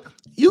you know what,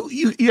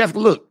 you have to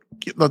look,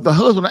 the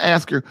husband will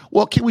ask her,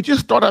 well, can we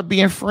just start out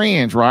being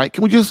friends, right?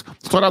 Can we just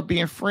start out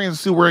being friends and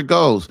see where it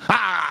goes?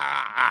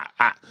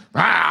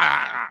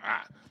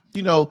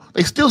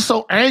 They still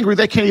so angry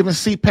they can't even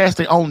see past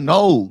their own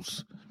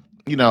nose,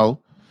 and I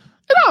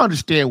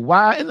understand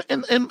why.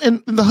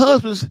 And the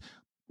husbands,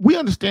 we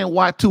understand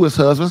why too as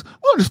husbands.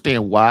 We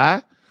understand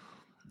why.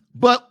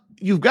 But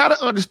you've got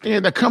to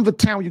understand that comes a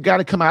time when you got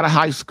to come out of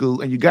high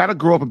school and you got to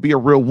grow up and be a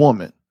real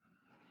woman.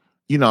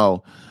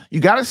 You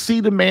got to see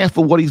the man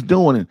for what he's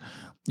doing,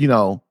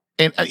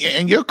 and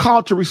and you're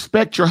called to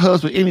respect your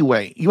husband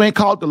anyway. You ain't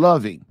called to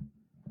love him.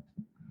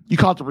 You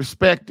called to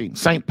respect him.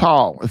 St.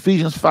 Paul,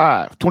 Ephesians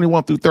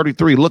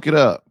 5:21-33. Look it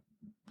up.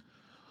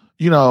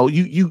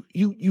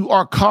 You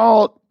are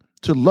called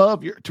to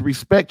love to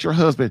respect your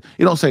husband.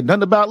 It don't say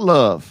nothing about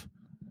love.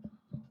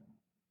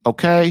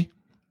 Okay,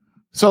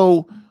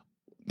 so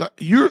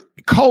you're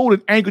cold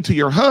and angry to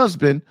your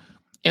husband,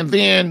 and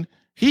then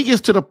he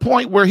gets to the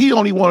point where he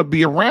don't even want to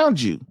be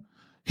around you.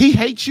 He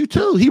hates you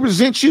too. He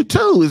resents you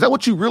too. Is that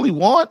what you really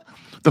want?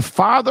 The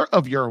father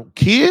of your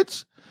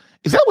kids?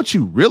 Is that what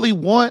you really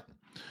want?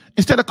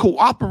 Instead of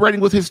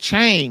cooperating with his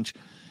change,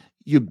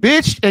 you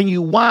bitched and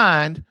you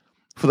whined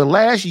for the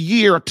last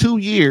year or 2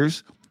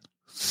 years,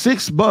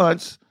 6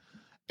 months,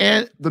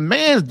 and the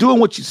man's doing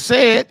what you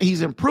said.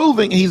 He's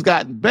improving and he's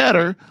gotten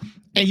better.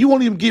 And you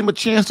won't even give him a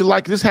chance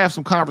to just have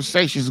some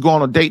conversations, go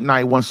on a date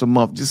night once a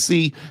month, just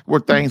see where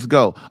things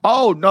go.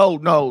 Oh,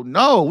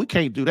 no, we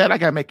can't do that. I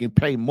got to make him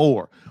pay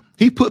more.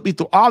 He put me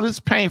through all this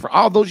pain for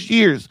all those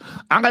years.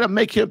 I got to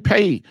make him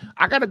pay.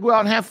 I got to go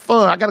out and have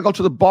fun. I got to go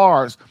to the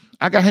bars.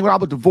 I got to hang with all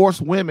the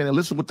divorced women and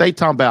listen to what they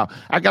talking about.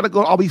 I got to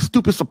go to all these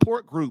stupid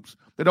support groups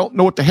that don't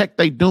know what the heck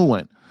they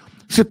doing.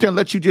 Sit there and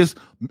let you just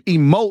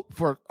emote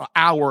for an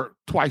hour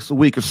twice a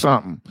week or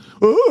something.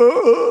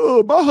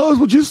 Oh, my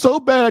husband was just so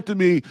bad to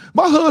me.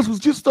 My husband was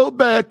just so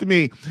bad to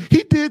me.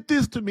 He did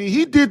this to me.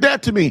 He did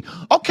that to me.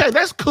 Okay,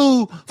 that's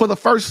cool for the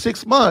first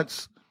 6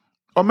 months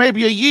or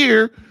maybe a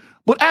year.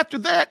 But after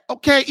that,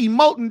 okay,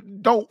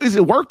 emoting, is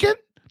it working?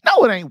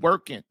 No, it ain't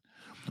working.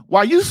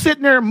 While you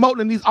sitting there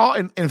emoting in these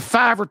in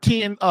 5 or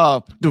 10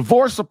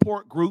 divorce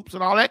support groups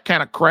and all that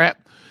kind of crap,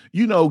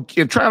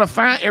 and trying to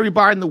find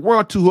everybody in the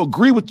world to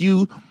agree with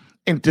you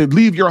and to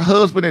leave your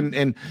husband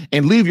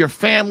and leave your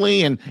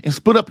family and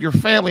split up your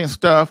family and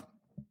stuff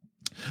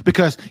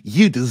because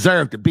you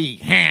deserve to be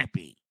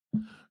happy.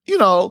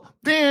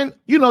 Then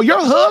your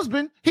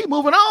husband, he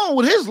moving on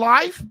with his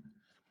life.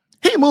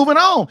 He moving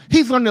on.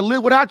 He's learning to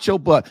live without your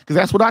butt because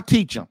that's what I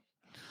teach him.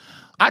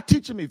 I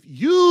teach him if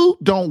you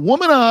don't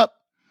woman up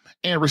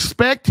and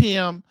respect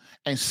him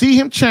and see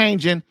him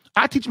changing,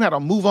 I teach him how to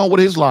move on with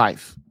his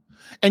life.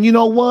 And you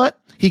know what?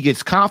 He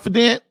gets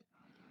confident.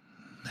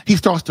 He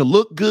starts to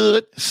look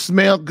good,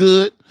 smell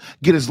good,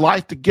 get his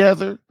life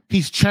together.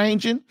 He's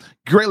changing.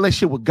 Great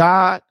relationship with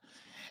God.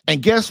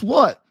 And guess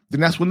what? Then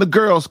that's when the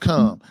girls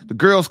come. The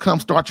girls come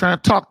start trying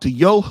to talk to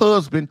your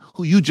husband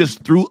who you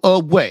just threw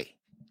away.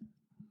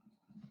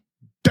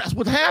 That's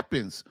what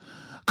happens.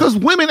 Because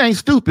women ain't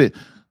stupid.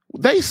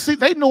 They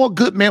know a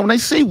good man when they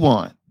see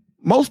one.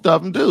 Most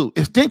of them do.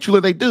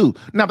 Instinctually, they do.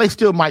 Now, they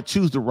still might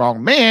choose the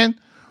wrong man,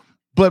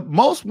 but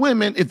most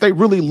women, if they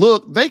really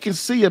look, they can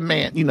see a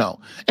man,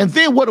 And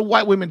then what do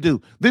white women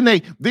do? Then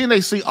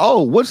they see,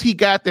 oh, what's he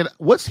got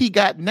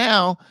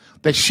now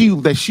that she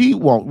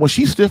won't? Well,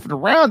 she's sniffing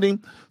around him,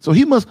 so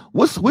he must.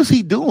 What's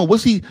he doing?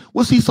 What's he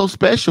so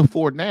special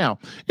for now?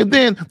 And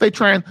then they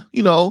try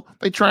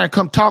and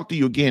come talk to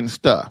you again and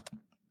stuff.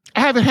 I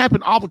have it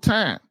happen all the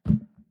time,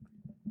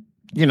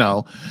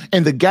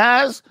 And the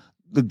guys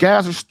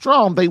are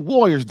strong. They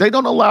warriors. They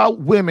don't allow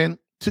women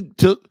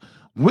to.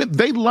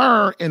 They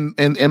learn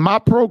in my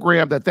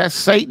program that's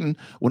Satan.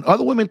 When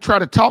other women try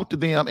to talk to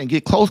them and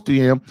get close to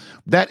them,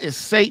 that is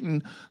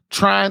Satan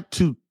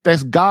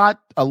that's God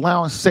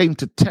allowing Satan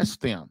to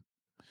test them.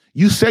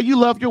 You say you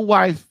love your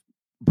wife,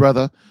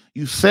 brother.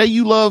 You say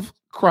you love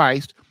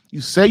Christ.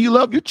 You say you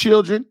love your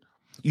children.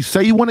 You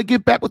say you want to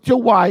get back with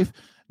your wife.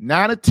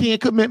 9 or 10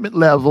 commitment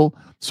level.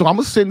 So I'm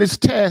going to send this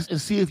test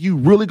and see if you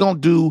really going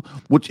to do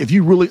if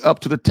you really up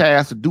to the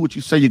task to do what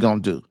you say you're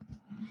going to do.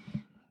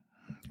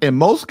 And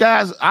most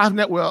guys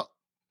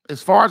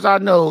as far as I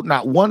know,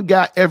 not one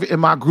guy ever in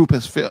my group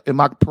has failed, in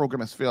my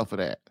program has failed for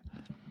that.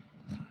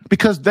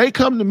 Because they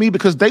come to me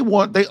because they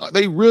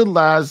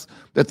realize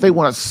that they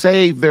want to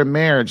save their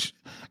marriage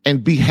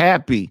and be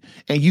happy.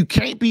 And you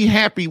can't be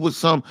happy with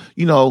some,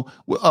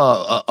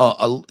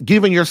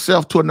 giving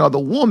yourself to another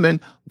woman.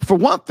 For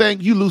one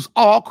thing, you lose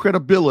all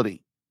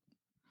credibility.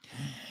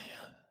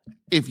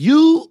 If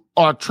you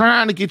are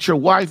trying to get your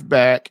wife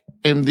back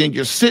and then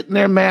you're sitting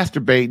there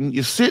masturbating,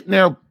 you're sitting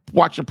there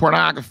watching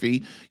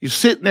pornography, you're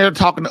sitting there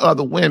talking to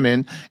other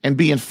women and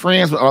being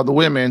friends with other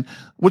women,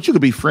 which you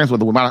could be friends with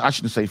the woman. I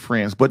shouldn't say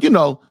friends, but,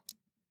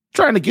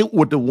 trying to get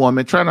with the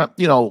woman, trying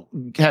to,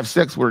 have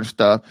sex with her and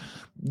stuff,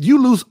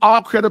 you lose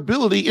all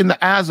credibility in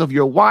the eyes of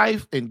your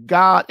wife and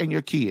God and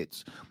your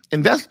kids.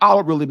 And that's all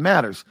that really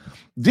matters.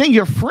 Then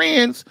your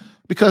friends,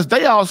 because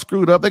they all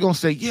screwed up, they're going to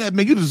say, yeah,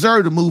 man, you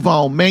deserve to move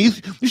on, man.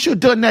 You should have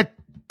done that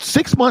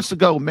 6 months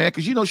ago, man,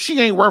 because, she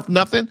ain't worth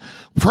nothing.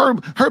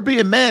 Her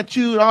being mad at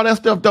you and all that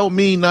stuff don't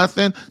mean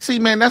nothing. See,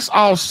 man, that's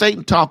all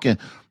Satan talking.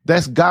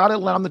 That's God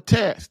allowing the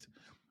test.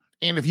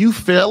 And if you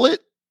fail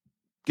it,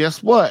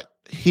 guess what?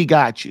 He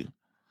got you.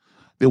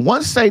 Then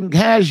once Satan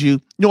has you,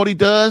 you know what he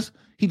does?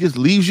 He just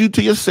leaves you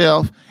to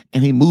yourself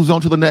and he moves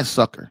on to the next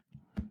sucker.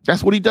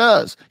 That's what he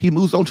does. He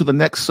moves on to the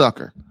next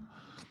sucker.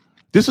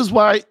 This is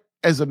why,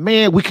 as a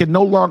man, we can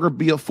no longer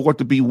afford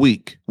to be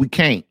weak. We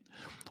can't.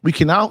 We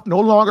can now no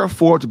longer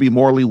afford to be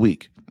morally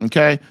weak.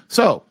 Okay.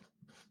 So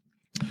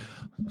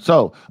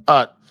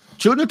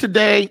children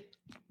today,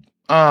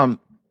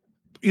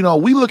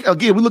 we look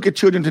at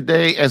children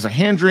today as a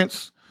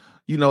hindrance.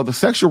 The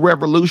sexual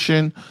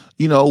revolution,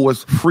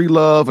 was free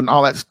love and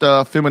all that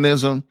stuff,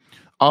 feminism,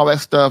 all that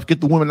stuff.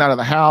 Get the woman out of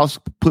the house,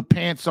 put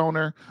pants on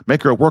her,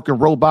 make her a working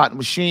robot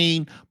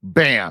machine.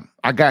 Bam,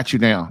 I got you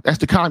now. That's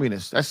the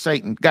communists. That's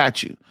Satan.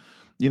 Got you.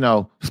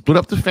 Split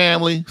up the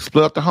family,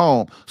 split up the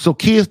home. So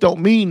kids don't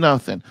mean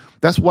nothing.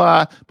 That's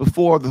why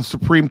before the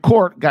Supreme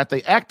Court got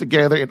their act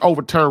together and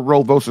overturned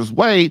Roe versus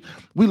Wade,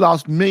 we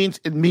lost millions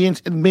and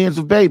millions and millions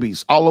of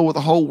babies all over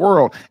the whole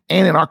world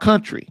and in our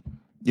country.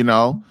 There's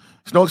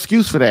no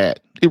excuse for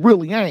that. It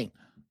really ain't.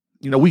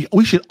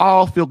 We should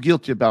all feel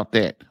guilty about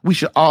that. We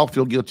should all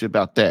feel guilty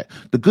about that.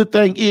 The good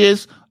thing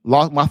is,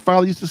 my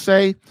father used to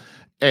say,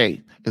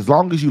 hey, as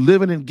long as you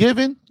living and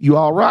giving, you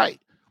all right.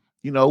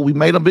 We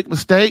made a big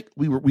mistake.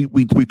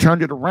 We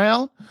turned it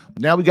around.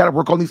 Now we got to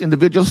work on these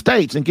individual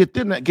states and get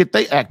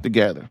their act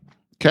together.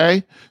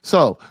 Okay.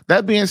 So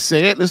that being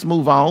said, let's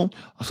move on.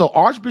 So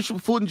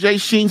Archbishop Fulton J.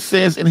 Sheen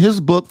says in his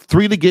book,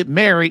 3 to Get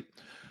Married,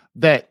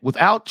 that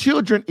without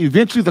children,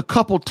 eventually the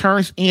couple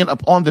turns in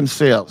upon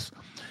themselves.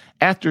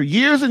 After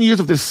years and years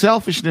of this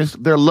selfishness,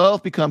 their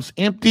love becomes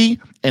empty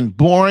and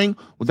boring.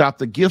 Without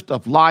the gift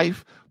of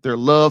life, their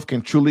love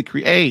can truly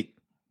create.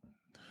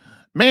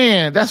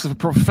 Man, that's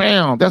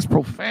profound,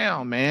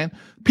 man.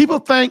 People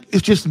think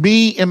it's just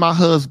me and my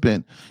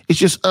husband. It's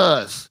just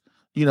us.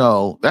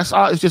 That's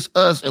all. It's just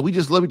us. And we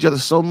just love each other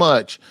so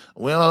much.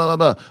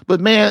 But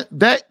man,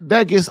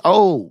 that gets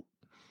old.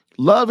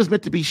 Love is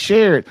meant to be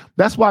shared.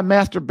 That's why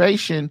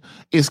masturbation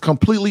is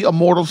completely a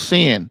mortal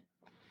sin.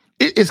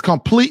 It is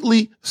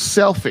completely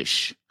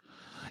selfish.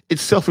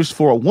 It's selfish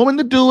for a woman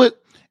to do it,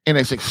 and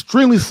it's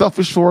extremely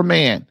selfish for a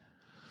man.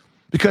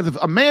 Because if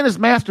a man is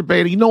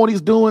masturbating, you know what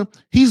he's doing?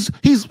 He's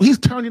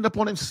turning up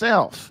on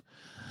himself.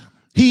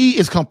 He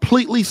is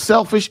completely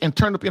selfish and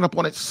turned up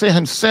on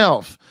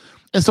himself.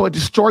 And so it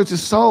destroys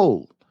his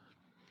soul.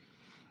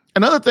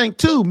 Another thing,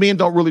 too, men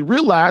don't really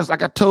realize,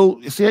 like I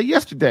said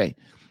yesterday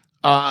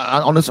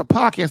on this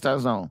podcast I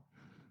was on.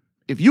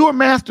 If you are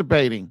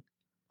masturbating,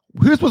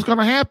 here's what's going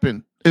to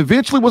happen.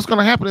 Eventually, what's going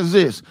to happen is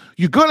this.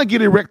 You're going to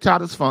get erectile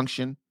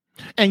dysfunction,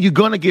 and you're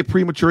going to get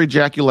premature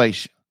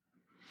ejaculation.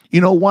 You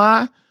know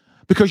why?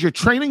 Because you're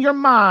training your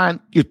mind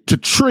to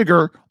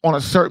trigger on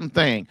a certain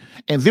thing.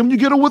 And then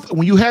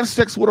when you have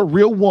sex with a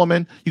real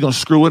woman, you're going to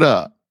screw it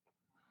up.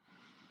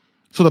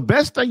 So the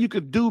best thing you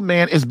could do,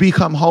 man, is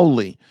become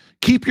holy.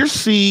 Keep your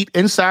seed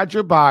inside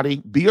your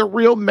body, be a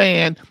real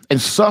man, and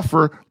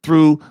suffer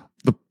through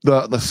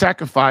the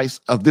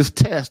sacrifice of this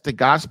test that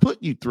God's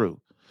put you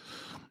through.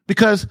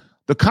 Because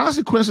the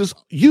consequences,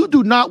 you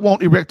do not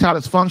want erectile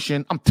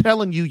dysfunction. I'm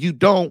telling you, you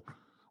don't.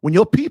 When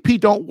your PP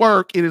don't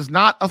work, it is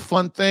not a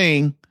fun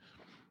thing.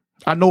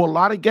 I know a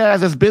lot of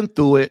guys that's been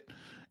through it,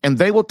 and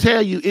they will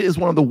tell you it is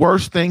one of the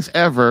worst things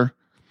ever.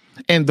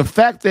 And the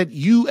fact that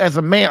you as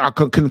a man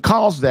can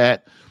cause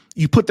that,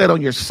 you put that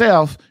on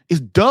yourself, is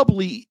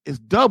doubly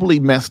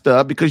messed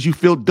up because you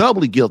feel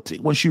doubly guilty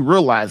once you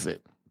realize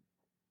it.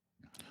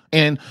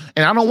 And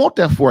I don't want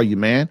that for you,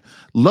 man.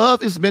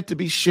 Love is meant to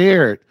be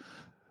shared.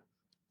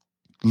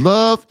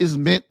 Love is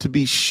meant to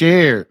be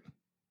shared.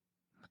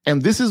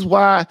 And this is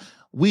why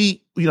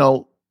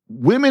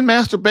women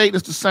masturbate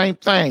is the same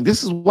thing.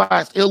 This is why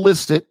it's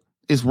illicit.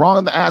 It's wrong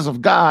in the eyes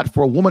of God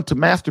for a woman to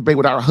masturbate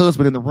without her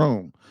husband in the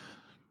room.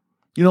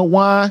 You know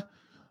why?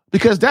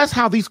 Because that's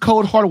how these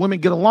cold-hearted women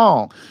get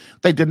along.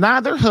 They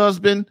deny their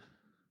husband.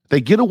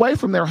 They get away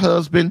from their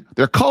husband.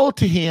 They're cold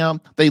to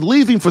him. They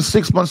leave him for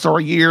 6 months or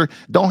a year,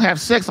 don't have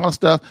sex on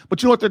stuff.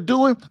 But you know what they're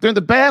doing? They're in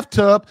the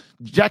bathtub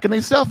jacking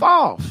themselves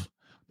off.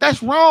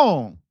 That's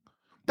wrong.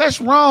 That's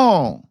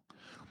wrong.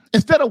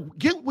 Instead of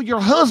getting with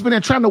your husband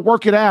and trying to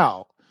work it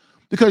out,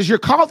 because you're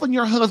causing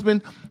your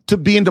husband to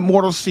be into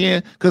mortal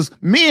sin, because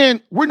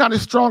men, we're not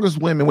as strong as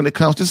women when it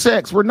comes to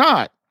sex. We're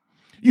not.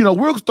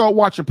 We'll start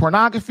watching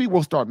pornography.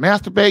 We'll start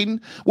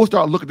masturbating. We'll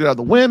start looking at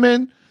other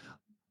women.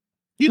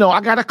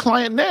 I got a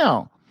client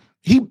now.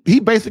 He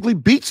basically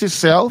beats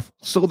himself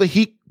so that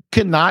he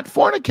cannot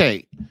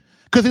fornicate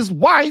because his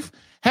wife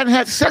hadn't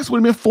had sex with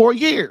him in 4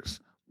 years.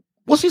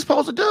 What's he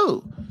supposed to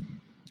do?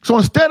 So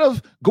instead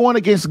of going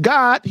against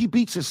God, he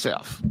beats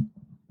himself.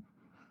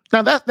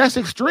 Now that's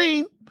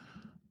extreme,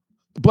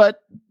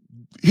 but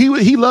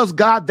he loves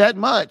God that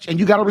much, and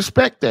you got to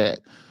respect that.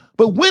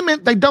 But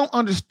women, they don't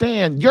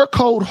understand. Your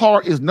cold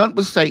heart is nothing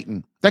but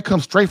Satan. That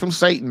comes straight from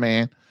Satan,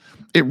 man.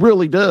 It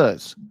really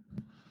does.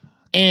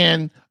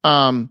 And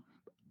my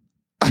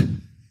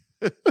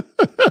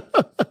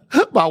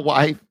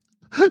wife,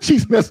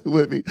 she's messing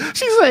with me.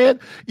 She said,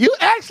 "You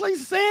actually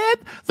said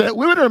that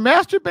women are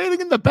masturbating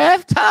in the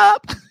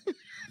bathtub?"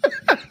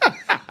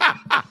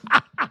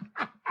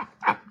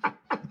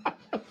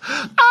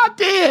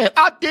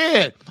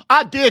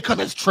 I did because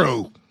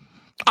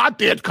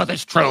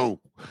it's true.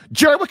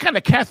 Jerry, what kind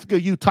of Catholic are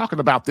you talking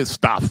about this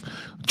stuff?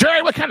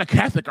 Jerry, what kind of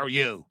Catholic are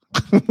you?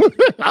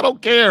 I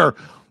don't care.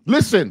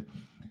 Listen,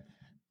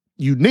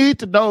 You need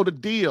to know the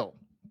deal.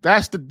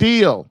 That's the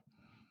deal.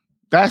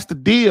 That's the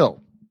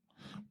deal.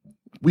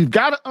 We've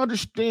got to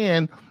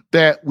understand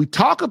that we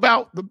talk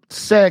about the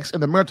sex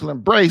and the marital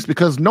embrace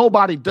because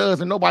nobody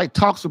does and nobody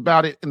talks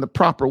about it in the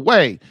proper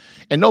way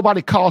and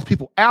nobody calls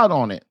people out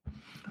on it.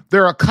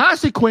 There are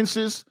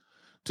consequences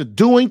to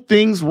doing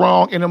things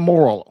wrong and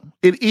immoral.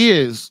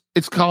 It's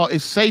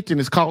Satan,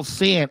 it's called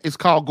sin, it's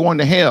called going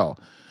to hell.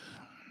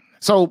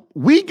 So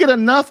we get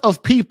enough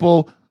of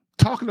people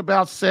talking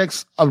about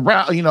sex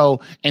around,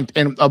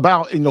 and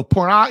about,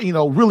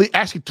 really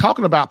actually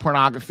talking about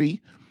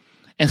pornography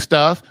and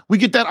stuff. We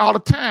get that all the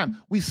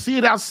time. We see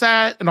it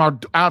outside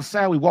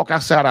we walk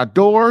outside our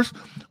doors.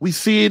 We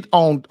see it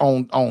on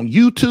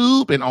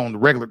YouTube and on the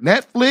regular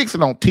Netflix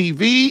and on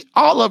TV,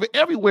 all of it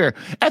everywhere.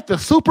 At the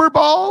Super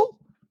Bowl,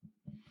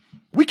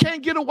 we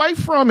can't get away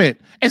from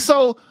it. And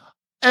so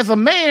as a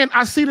man,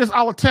 I see this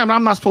all the time and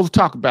I'm not supposed to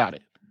talk about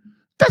it.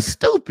 That's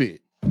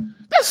stupid.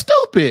 That's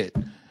stupid.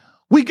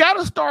 We got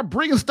to start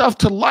bringing stuff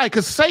to light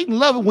because Satan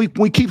loves it when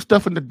we keep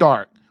stuff in the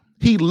dark.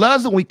 He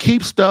loves it when we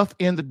keep stuff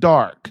in the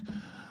dark.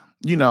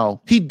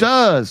 He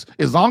does.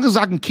 As long as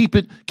I can keep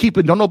it,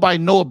 don't nobody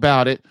know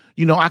about it,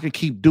 I can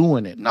keep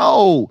doing it.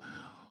 No,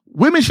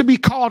 women should be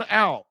called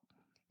out.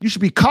 You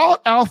should be called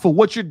out for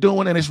what you're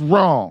doing and it's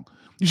wrong.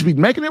 You should be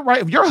making it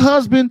right. If your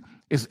husband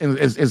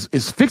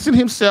is fixing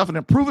himself and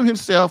improving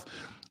himself,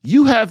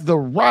 you have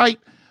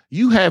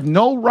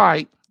no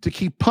right to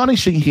keep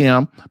punishing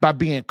him by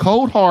being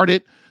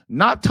cold-hearted,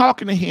 not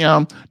talking to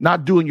him,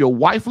 not doing your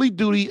wifely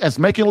duty as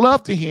making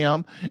love to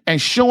him and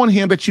showing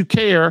him that you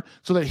care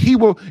so that he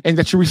will, and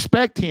that you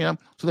respect him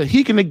so that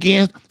he can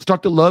again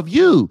start to love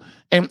you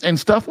and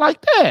stuff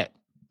like that.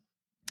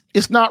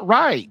 It's not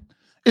right.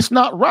 It's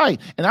not right.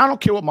 And I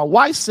don't care what my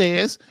wife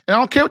says and I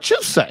don't care what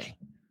you say.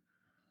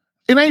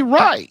 It ain't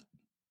right.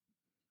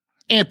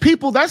 And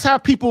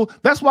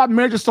that's why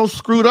marriage is so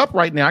screwed up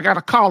right now. I got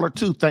a caller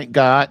too, thank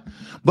God.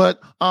 But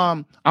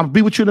I'll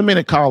be with you in a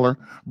minute, caller.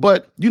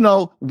 But,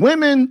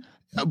 men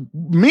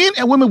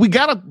and women, we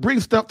got to bring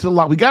stuff to the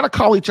light. We got to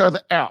call each other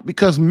out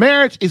because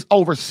marriage is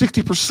over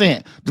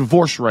 60%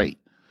 divorce rate.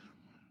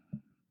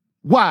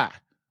 Why?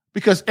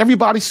 Because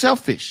everybody's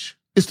selfish.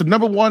 It's the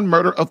number one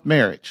murder of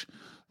marriage.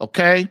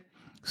 Okay?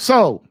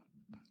 So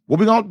what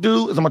we're going to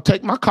do is I'm going to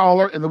take my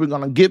caller and then we're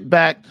going to get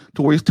back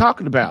to where he's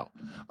talking about.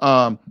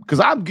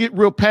 Because I get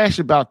real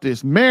passionate about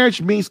this.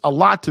 Marriage means a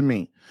lot to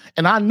me.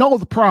 And I know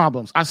the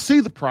problems. I see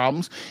the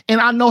problems.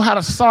 And I know how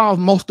to solve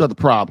most of the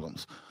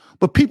problems.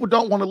 But people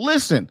don't want to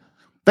listen.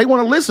 They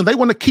want to listen. They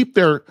want to keep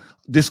their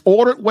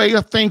disordered way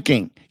of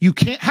thinking. You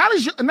can't.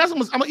 And that's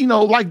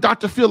like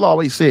Dr. Phil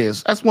always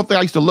says. That's one thing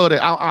I used to love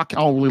that I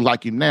don't really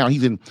like him now. He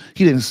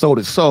didn't sold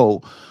his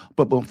soul.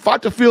 But when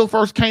Dr. Phil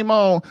first came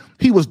on,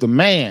 he was the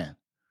man.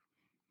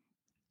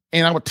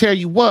 And I would tell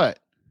you what.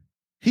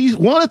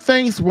 One of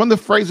the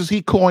phrases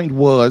he coined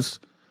was,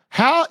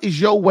 how is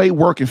your way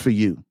working for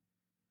you?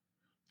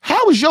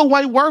 How is your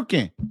way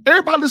working?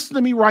 Everybody listen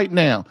to me right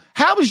now.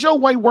 How is your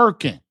way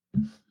working?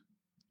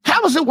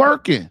 How is it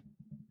working?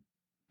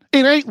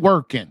 It ain't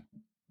working.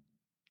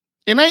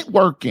 It ain't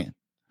working.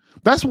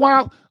 That's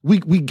why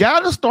we got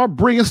to start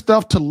bringing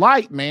stuff to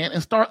light, man,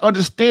 and start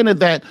understanding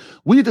that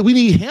we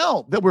need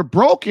help, that we're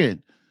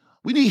broken.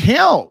 We need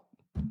help.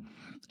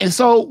 And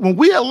so when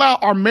we allow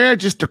our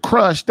marriages to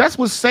crush, that's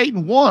what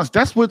Satan wants.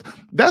 That's what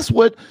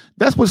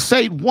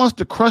Satan wants,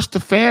 to crush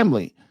the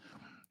family,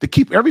 to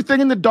keep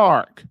everything in the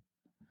dark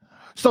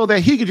so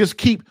that he can just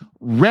keep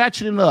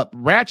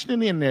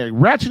ratcheting in there,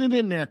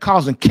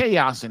 causing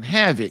chaos and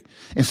havoc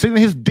and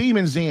sending his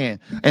demons in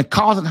and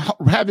causing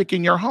havoc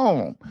in your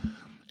home.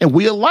 And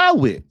we allow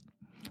it.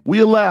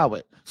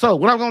 So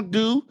what I'm going to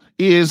do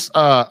is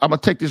I'm going to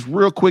take this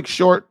real quick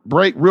short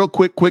break.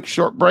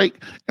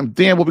 And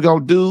then what we're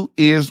going to do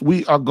is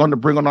we are going to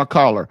bring on our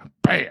caller.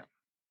 Bam.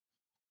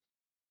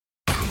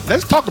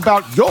 Let's talk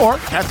about your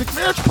Catholic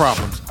marriage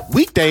problems.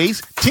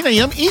 Weekdays, 10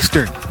 a.m.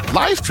 Eastern.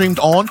 Live streamed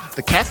on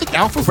the Catholic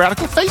Alpha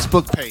Radical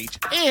Facebook page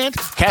and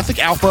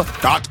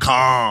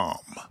CatholicAlpha.com.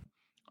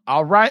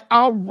 All right.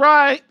 I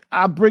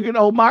bring it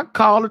on my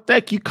caller.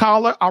 Thank you,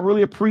 caller. I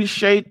really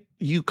appreciate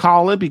you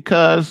calling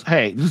because,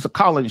 hey, this is a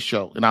call-in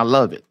show and I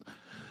love it.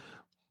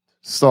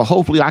 So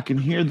hopefully I can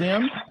hear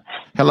them.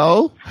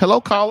 Hello,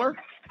 caller.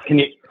 Can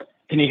you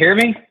hear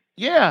me?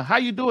 Yeah. How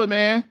you doing,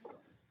 man?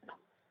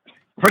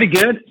 Pretty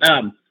good.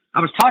 I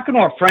was talking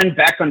to a friend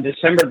back on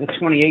December the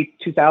 28th,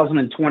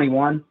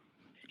 2021.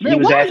 Man, he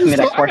was asking me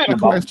that question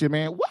about,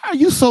 man, why are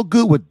you so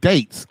good with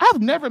dates?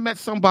 I've never met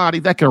somebody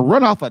that can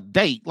run off a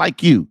date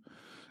like you.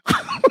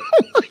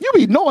 You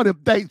be knowing them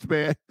dates,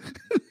 man.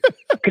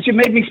 Because you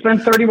made me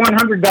spend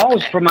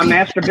 $3,100 for my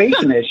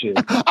masturbation issues.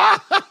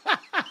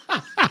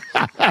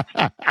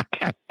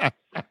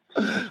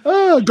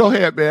 Oh, go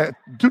ahead, man.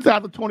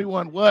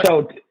 2021, what?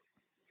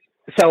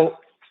 So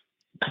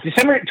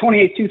December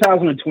 28,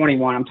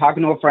 2021, I'm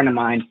talking to a friend of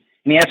mine,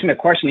 and he asked me a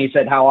question. He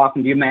said, how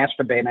often do you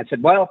masturbate? And I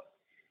said, well,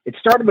 it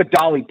started with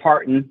Dolly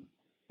Parton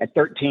at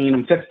 13.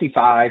 I'm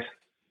 55.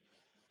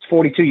 It's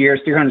 42 years,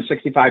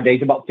 365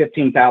 days, about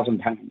 15,000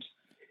 times.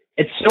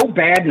 It's so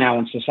bad now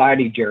in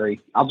society, Jerry.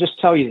 I'll just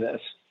tell you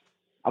this.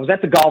 I was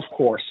at the golf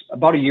course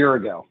about a year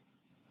ago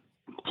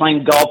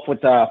playing golf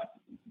with the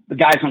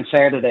guys on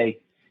Saturday.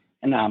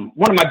 And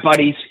one of my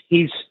buddies,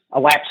 he's a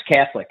lapsed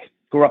Catholic,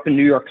 grew up in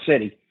New York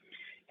City.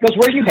 He goes,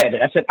 "Where are you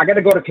headed?" I said, "I got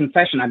to go to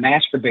confession. I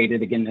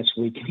masturbated again this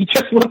week." And he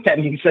just looked at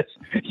me and he says,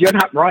 "You're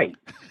not right."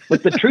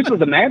 But the truth of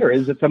the matter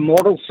is it's a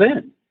mortal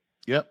sin.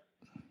 Yep.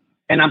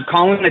 And I'm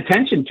calling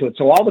attention to it.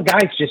 So all the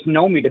guys just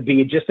know me to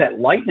be just that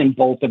lightning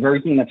bolt of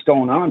everything that's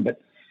going on.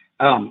 But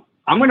I'm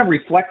going to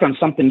reflect on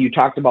something you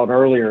talked about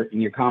earlier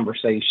in your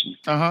conversation.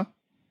 Uh-huh.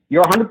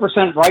 You're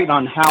 100% right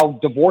on how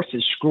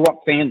divorces screw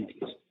up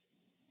families.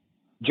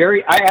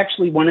 Jerry, I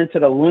actually went into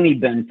the loony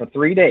bin for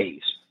 3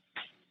 days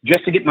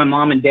just to get my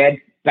mom and dad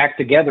back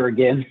together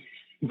again,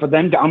 for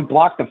them to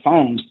unblock the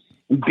phones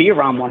and be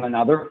around one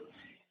another.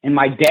 And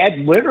my dad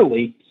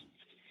literally,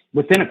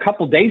 within a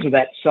couple of days of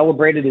that,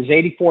 celebrated his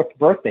 84th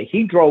birthday.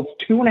 He drove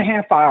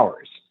 2.5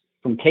 hours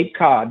from Cape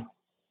Cod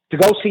to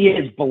go see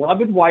his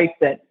beloved wife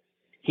that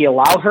he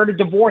allowed her to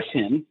divorce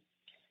him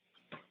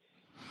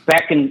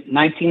back in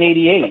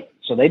 1988.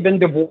 So they've been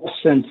divorced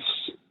since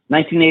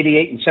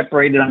 1988 and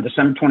separated on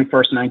December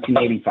 21st,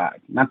 1985.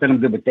 Not that I'm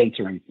good with dates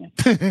or anything.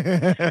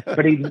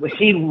 But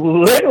he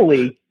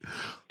literally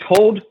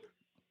told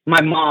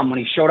my mom when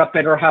he showed up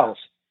at her house,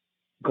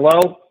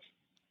 "Glow,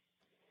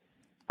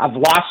 I've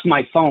lost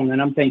my phone." And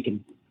I'm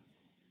thinking,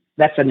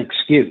 that's an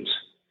excuse.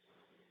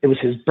 It was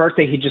his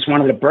birthday. He just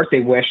wanted a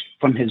birthday wish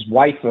from his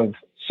wife of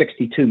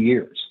 62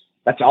 years.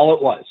 That's all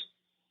it was.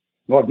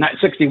 Well, not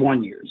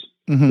 61 years.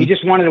 Mm-hmm. He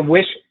just wanted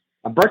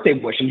a birthday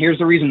wish. And here's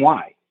the reason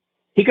why.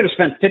 He could have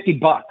spent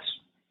 $50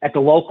 at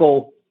the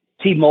local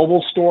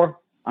T-Mobile store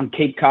on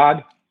Cape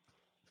Cod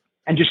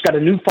and just got a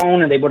new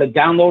phone, and they would have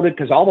downloaded,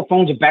 because all the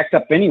phones are backed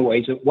up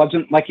anyways. It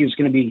wasn't like he was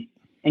going to be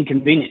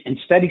inconvenient.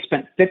 Instead, he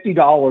spent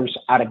 $50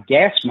 out of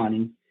gas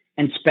money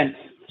and spent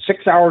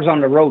 6 hours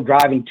on the road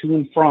driving to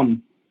and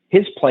from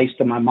his place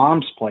to my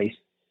mom's place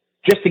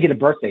just to get a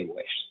birthday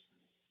wish.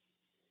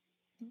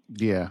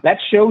 Yeah. That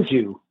shows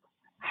you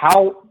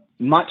how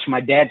much my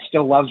dad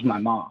still loves my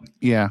mom.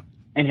 Yeah.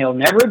 And he'll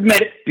never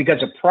admit it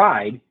because of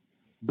pride.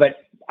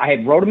 But I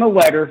had wrote him a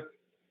letter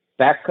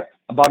back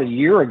about a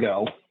year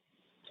ago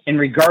in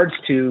regards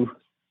to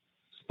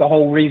the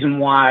whole reason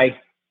why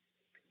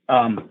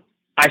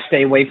I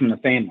stay away from the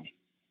family.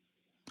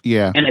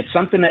 Yeah. And it's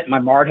something that my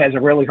Mart has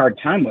a really hard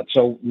time with.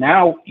 So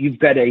now you've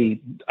got a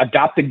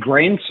adopted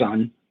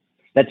grandson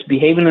that's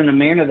behaving in a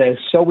manner that is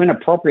so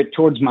inappropriate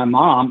towards my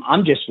mom.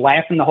 I'm just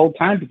laughing the whole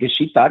time because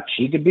she thought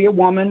she could be a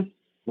woman.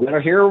 Let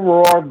her hear a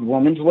roar.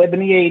 Woman's live in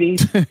the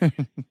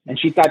 80s. And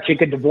she thought she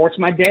could divorce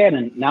my dad.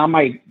 And now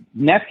my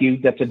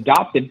nephew that's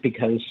adopted,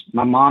 because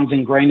my mom's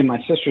ingrained in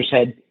my sister's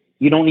head,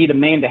 you don't need a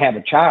man to have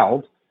a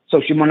child.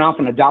 So she went off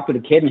and adopted a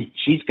kid, and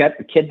she's got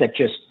a kid that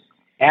just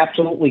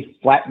absolutely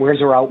flat wears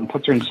her out and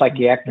puts her in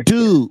psychiatric.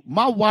 Dude,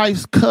 my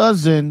wife's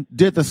cousin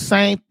did the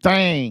same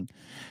thing.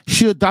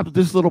 She adopted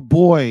this little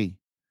boy.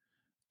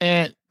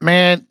 And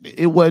man,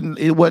 it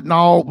wasn't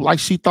all like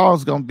she thought it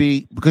was gonna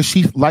be, because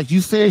she, like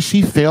you said,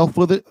 she fell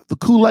for the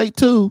Kool-Aid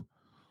too.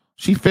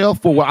 She fell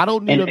for, well, I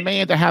don't need a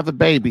man to have a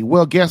baby.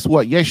 Well, guess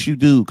what? Yes, you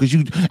do, because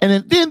you.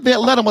 And then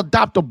they'll let them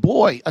adopt a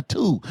boy or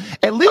two.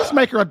 At least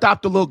make her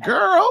adopt a little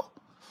girl,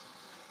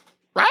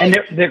 right? And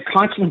they're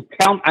constantly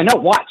telling. I know.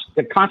 Watch.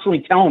 They're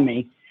constantly telling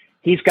me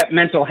he's got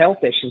mental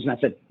health issues, and I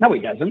said, no, he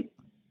doesn't.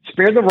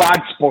 Spare the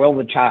rod, spoil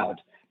the child.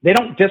 They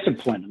don't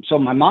discipline him. So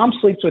my mom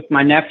sleeps with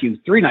my nephew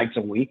 3 nights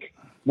a week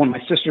when my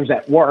sister's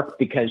at work,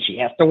 because she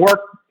has to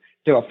work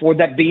to afford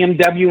that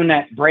BMW and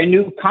that brand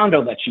new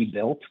condo that she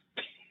built.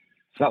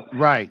 So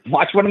right.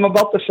 Watch what I'm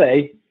about to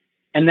say.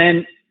 And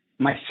then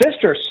my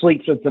sister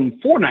sleeps with them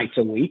 4 nights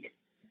a week.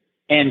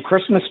 And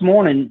Christmas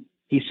morning,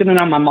 he's sitting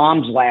on my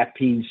mom's lap.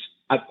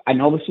 I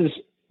know this is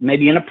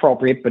maybe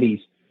inappropriate, but he's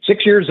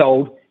 6 years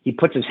old. He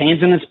puts his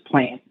hands in his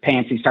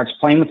pants. He starts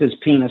playing with his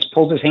penis,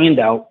 pulls his hand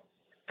out,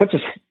 puts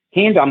his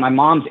hand on my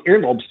mom's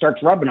earlobe,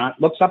 starts rubbing on it,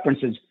 looks up and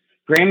says,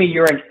 "Grammy,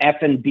 you're an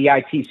effing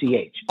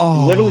bitch."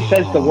 Oh, literally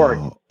says the word.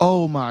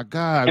 Oh my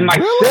God. And my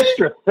really?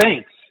 sister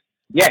thinks,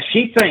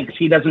 she thinks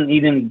he doesn't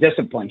need any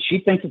discipline. She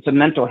thinks it's a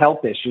mental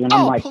health issue. And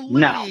I'm like,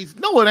 please.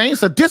 No, it ain't.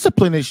 It's a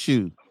discipline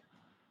issue.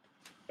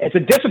 It's a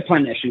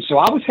discipline issue. So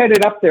I was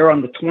headed up there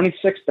on the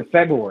 26th of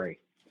February.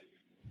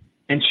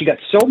 And she got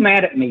so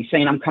mad at me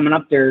saying I'm coming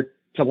up there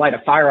to light a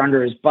fire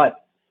under his butt.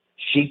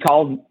 She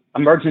called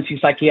emergency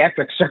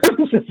psychiatric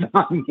services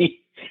on me.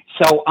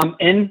 So I'm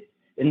in,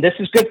 and this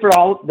is good for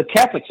all the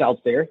Catholics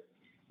out there.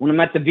 When I'm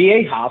at the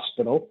VA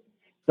hospital,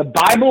 the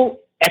Bible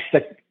at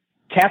the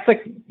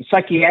Catholic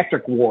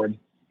psychiatric ward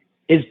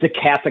is the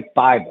Catholic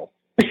Bible.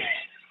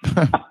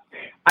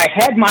 I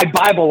had my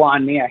Bible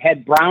on me. I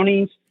had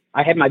brownies.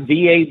 I had my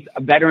VA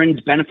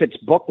Veterans Benefits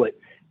booklet.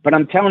 But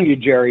I'm telling you,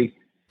 Jerry,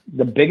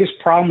 the biggest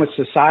problem with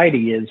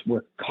society is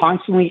we're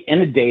constantly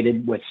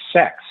inundated with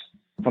sex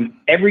from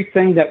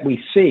everything that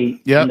we see.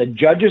 Yep. And the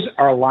judges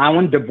are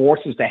allowing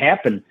divorces to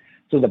happen.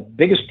 So the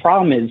biggest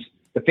problem is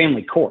the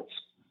family courts.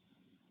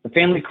 The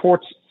family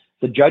courts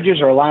The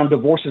judges are allowing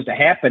divorces to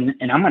happen,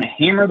 and I'm going to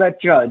hammer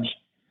that judge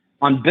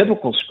on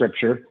biblical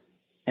scripture,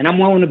 and I'm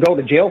willing to go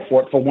to jail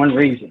for it for one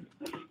reason.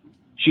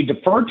 She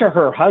deferred to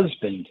her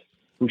husband,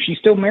 who she's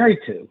still married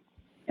to.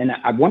 And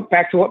I went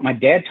back to what my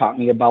dad taught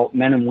me about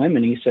men and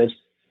women. He says,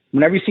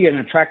 whenever you see an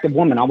attractive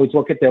woman, always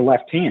look at their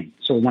left hand.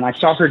 So when I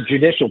saw her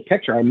judicial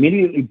picture, I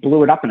immediately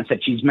blew it up and I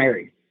said, she's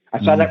married.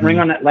 I saw that ring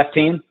on that left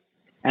hand,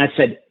 and I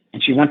said,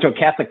 and she went to a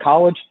Catholic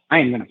college, I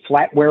am going to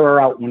flat wear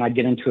her out when I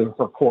get into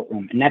her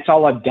courtroom. And that's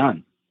all I've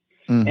done.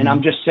 And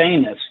I'm just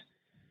saying this.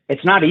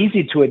 It's not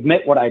easy to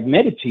admit what I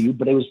admitted to you,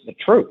 but it was the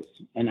truth.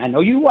 And I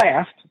know you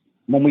laughed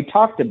when we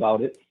talked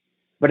about it,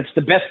 but it's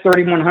the best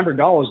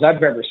 $3,100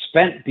 I've ever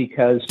spent,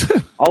 because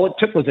all it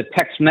took was a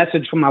text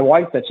message from my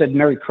wife that said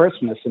Merry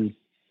Christmas. And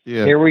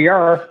here we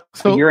are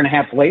a year and a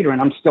half later,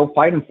 and I'm still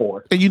fighting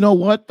for it. And you know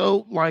what,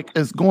 though? Like,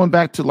 it's going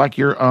back to like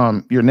your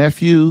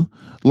nephew,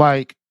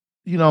 like,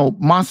 you know,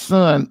 my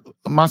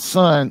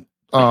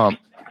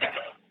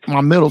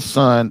middle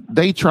son,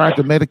 they tried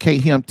to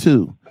medicate him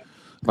too.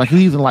 Like,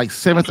 he's in like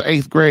 7th or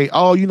 8th grade.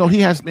 Oh, you know,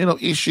 he has mental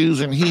issues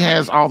and he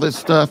has all this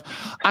stuff.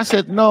 I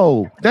said,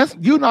 no,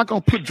 you're not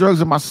going to put drugs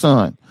in my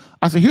son.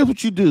 I said, here's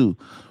what you do.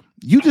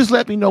 You just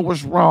let me know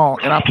what's wrong,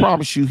 and I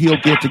promise you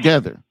he'll get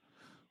together.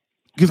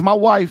 Because my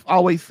wife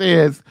always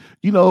says,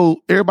 you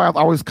know, everybody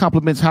always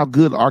compliments how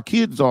good our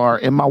kids are.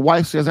 And my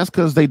wife says that's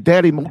because they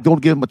daddy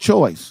don't give them a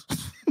choice.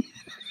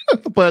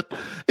 But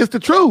it's the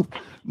truth.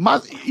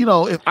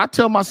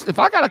 If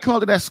I gotta come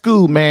to that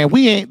school, man,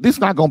 this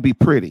not gonna be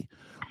pretty.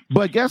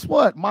 But guess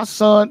what? My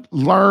son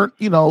learned,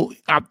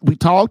 we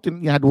talked and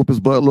he had to whoop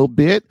his butt a little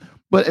bit,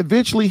 but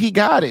eventually he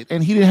got it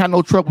and he didn't have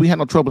no trouble. We had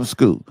no trouble in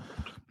school,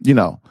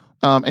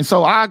 and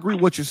so I agree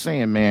with what you're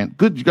saying, man.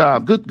 Good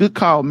job. Good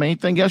call, man.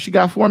 Anything else you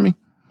got for me?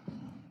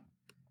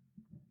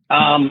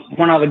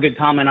 One other good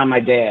comment on my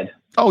dad.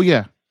 Oh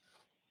yeah.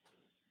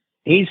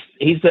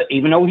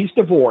 Even though he's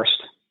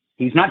divorced,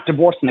 he's not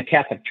divorced in the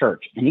Catholic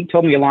Church. And he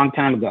told me a long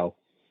time ago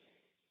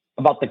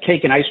about the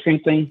cake and ice cream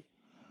thing.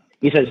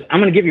 He says, I'm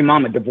going to give your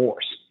mom a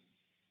divorce,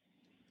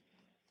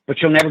 but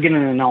she'll never get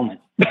an annulment.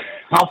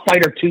 I'll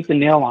fight her tooth and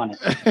nail on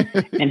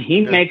it. And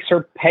he makes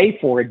her pay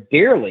for it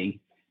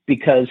dearly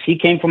because he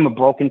came from a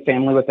broken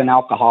family with an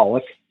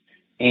alcoholic,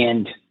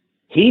 and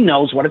he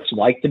knows what it's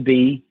like to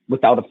be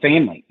without a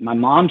family. My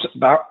mom's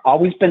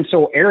always been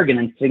so arrogant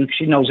and thinks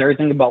she knows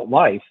everything about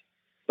life,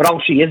 but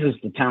all she is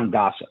the town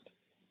gossip.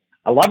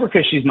 I love her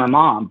because she's my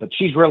mom, but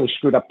she's really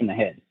screwed up in the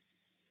head.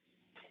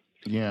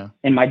 Yeah.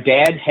 And my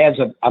dad has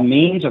a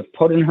means of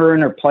putting her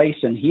in her place.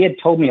 And he had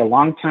told me a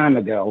long time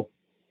ago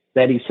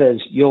that he says,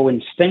 you'll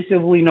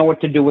instinctively know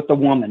what to do with a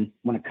woman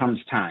when it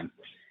comes time.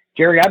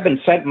 Jerry, I've been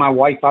setting my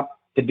wife up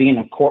to be in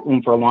a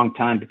courtroom for a long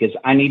time because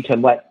I need to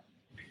let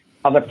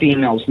other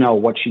females know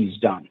what she's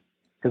done.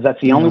 Because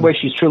that's the only way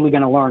she's truly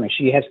going to learn is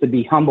she has to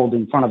be humbled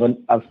in front of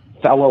a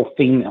fellow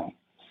female.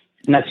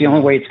 And that's the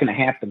only way it's going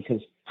to happen,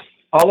 because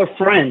all her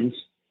friends,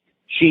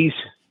 she's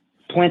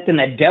planting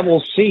that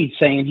devil's seed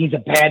saying he's a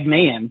bad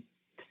man,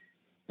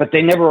 but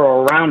they never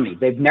were around me.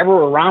 They've never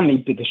were around me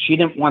because she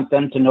didn't want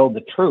them to know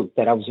the truth,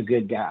 that I was a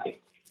good guy.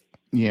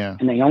 Yeah.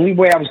 And the only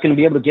way I was going to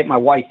be able to get my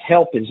wife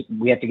help is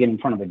we had to get in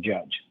front of a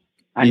judge.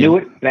 I knew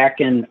it back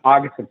in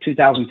August of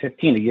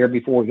 2015, a year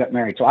before we got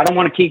married. So I don't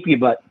want to keep you,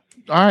 but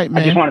all right,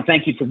 man. I just want to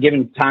thank you for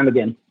giving time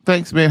again.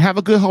 Thanks, man. Have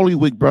a good Holy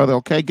Week, brother.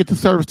 Okay. Get to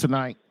service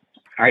tonight.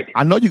 All right.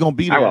 I know you're going to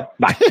be there. I will.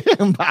 Bye.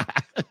 Bye.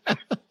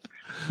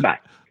 Bye.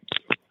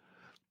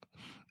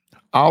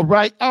 All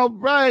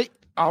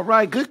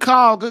right. Good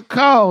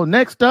call.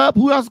 Next up,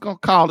 who else gonna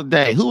call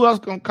today?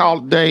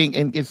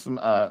 And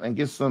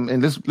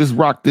let's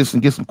rock this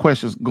and get some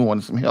questions going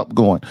and some help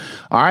going.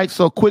 All right.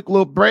 So quick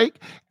little break.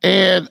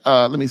 And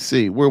let me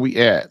see where we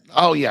at.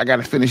 Oh yeah, I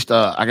gotta finish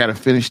the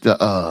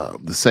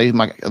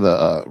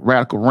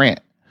radical rant.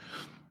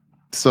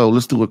 So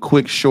let's do a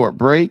quick short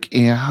break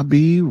and I'll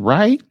be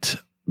right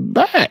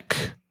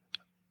back.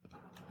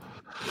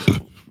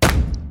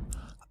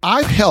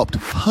 I've helped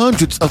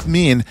hundreds of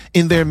men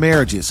in their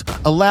marriages.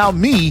 Allow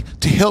me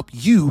to help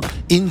you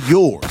in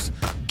yours.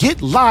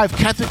 Get live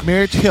Catholic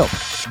marriage help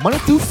Monday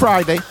through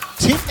Friday,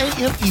 10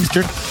 a.m.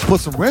 Eastern, for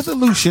some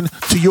resolution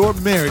to your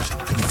marriage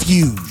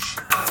confusion.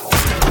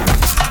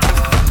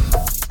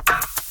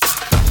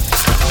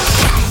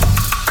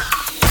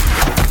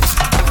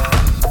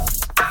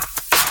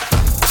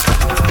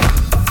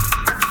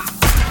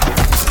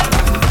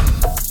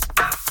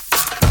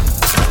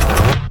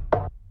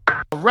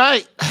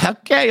 Right.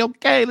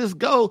 Okay, let's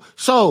go.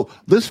 So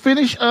let's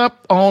finish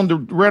up on the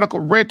radical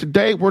red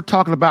today. We're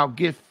talking about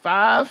gift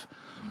 5.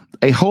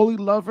 A holy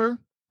lover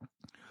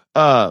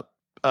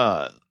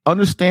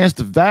understands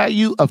the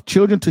value of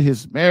children to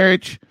his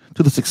marriage,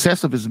 to the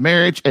success of his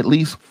marriage, at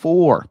least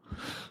 4.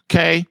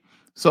 Okay.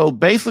 So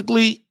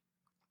basically,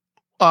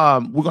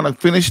 we're gonna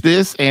finish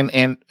this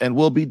and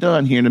we'll be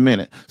done here in a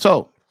minute.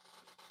 So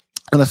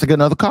unless I get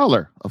another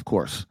caller, of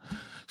course.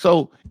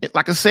 So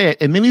like I said,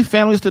 in many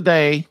families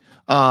today,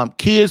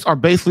 Kids are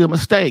basically a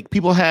mistake.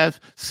 People have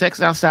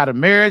sex outside of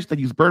marriage. They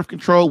use birth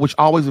control, which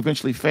always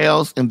eventually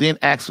fails, and then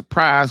act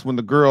surprised when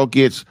the girl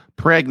gets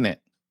pregnant.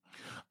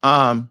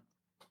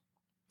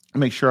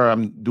 Make sure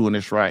I'm doing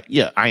this right.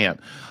 Yeah, I am.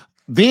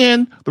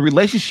 Then the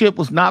relationship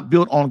was not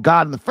built on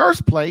God in the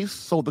first place.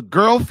 So the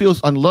girl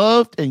feels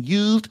unloved and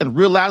used and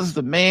realizes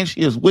the man she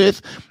is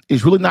with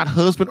is really not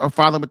husband or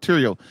father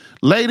material.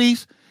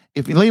 Ladies,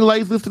 if you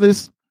ladies listen to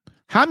this,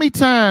 how many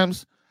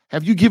times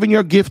have you given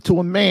your gift to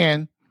a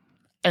man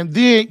and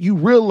then you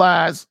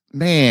realize,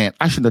 man,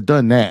 I shouldn't have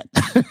done that.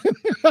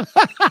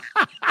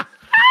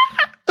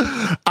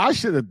 I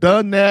should have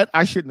done that.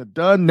 I shouldn't have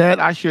done that.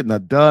 I shouldn't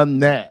have done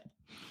that.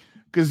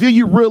 Because then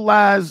you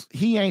realize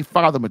he ain't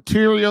father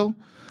material,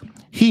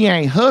 he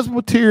ain't husband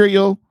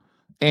material,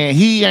 and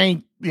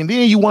and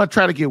then you want to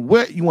try to get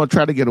wet. You want to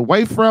try to get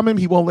away from him.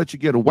 He won't let you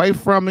get away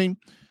from him.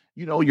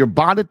 You know, you're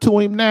bonded to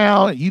him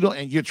now, and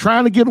you're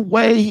trying to get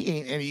away,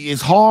 and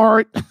it's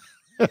hard.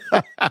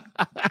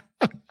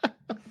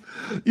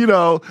 You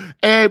know,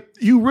 and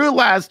you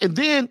realize, and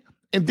then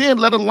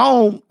let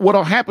alone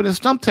what'll happen is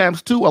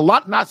sometimes too, a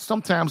lot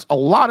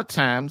of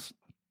times,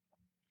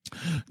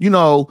 you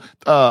know,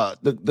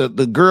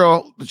 the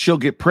girl, she'll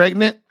get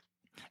pregnant.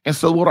 And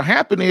so what'll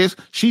happen is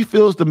she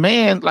feels the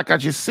man, like I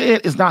just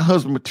said, is not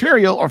husband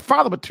material or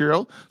father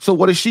material. So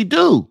what does she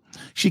do?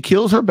 She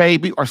kills her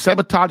baby or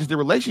sabotages the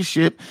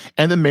relationship,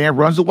 and the man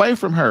runs away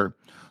from her,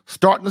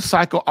 starting the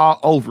cycle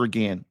all over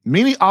again.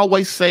 Many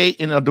always say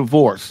in a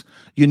divorce,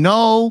 you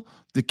know,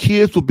 the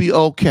kids will be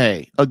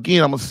okay.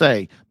 Again, I'm going to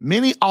say,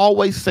 many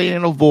always say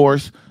in a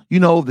divorce, you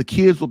know, the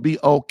kids will be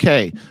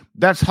okay.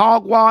 That's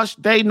hogwash.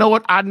 They know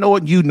it. I know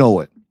it. You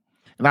know it.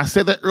 And I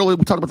said that earlier.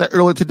 We talked about that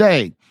earlier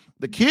today.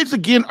 The kids,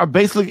 again, are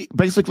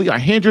basically a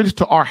hindrance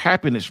to our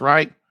happiness,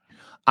 right?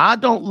 I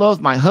don't love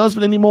my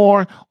husband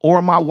anymore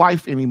or my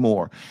wife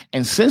anymore.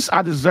 And since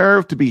I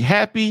deserve to be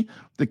happy,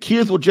 the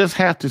kids will just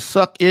have to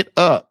suck it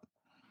up.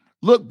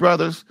 Look,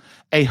 brothers,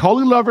 a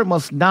holy lover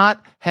must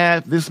not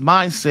have this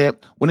mindset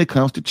when it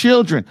comes to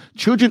children.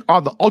 Children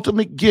are the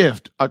ultimate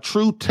gift, a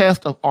true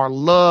test of our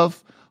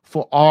love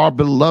for our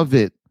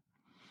beloved.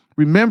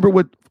 Remember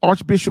what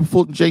Archbishop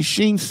Fulton J.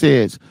 Sheen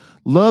says,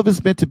 love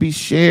is meant to be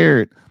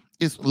shared.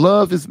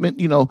 Love is meant,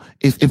 you know,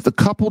 if the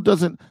couple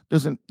doesn't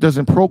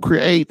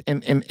procreate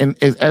and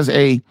as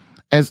a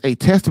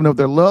testament of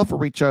their love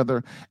for each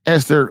other,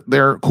 as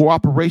their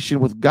cooperation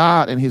with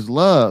God and his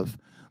love,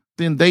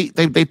 then they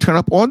turn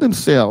up on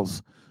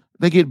themselves.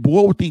 They get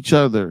bored with each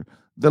other.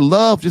 The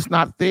love just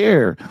not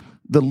there.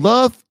 The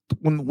love,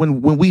 when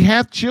we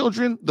have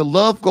children, the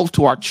love goes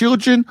to our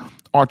children.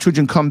 Our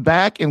children come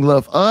back and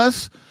love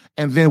us,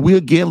 and then we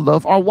again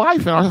love our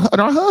wife and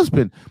our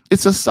husband.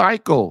 It's a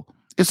cycle.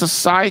 It's a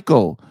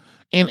cycle.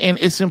 And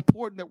it's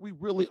important that we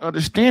really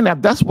understand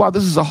that. That's why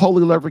this is a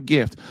holy lover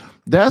gift.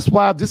 That's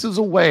why this is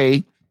a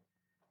way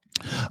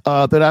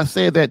that I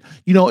say that,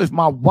 you know, if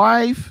my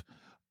wife,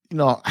 you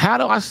know, how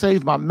do I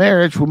save my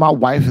marriage when my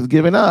wife has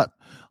given up?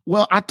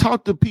 Well, I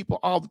talk to people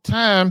all the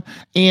time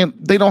and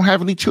they don't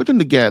have any children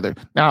together.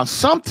 Now,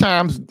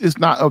 sometimes it's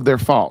not of their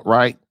fault,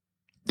 right?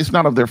 It's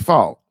not of their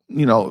fault,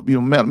 you know,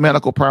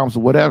 medical problems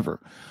or whatever.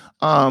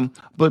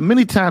 But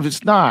many times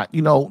it's not,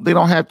 you know, they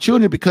don't have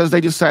children because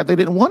they decide they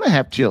didn't want to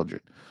have children.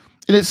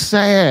 And it's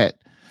sad.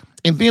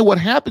 And then what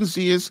happens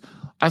is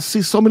I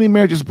see so many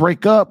marriages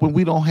break up when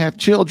we don't have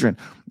children.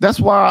 That's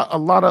why a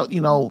lot of,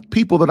 you know,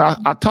 people that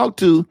I talk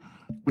to,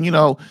 you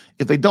know,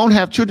 if they don't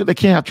have children, they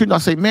can't have children. I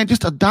say, man,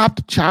 just adopt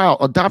a child,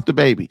 adopt a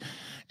baby.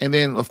 And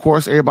then, of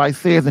course, everybody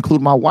says,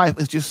 including my wife,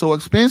 it's just so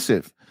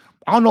expensive.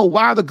 I don't know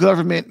why the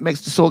government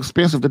makes it so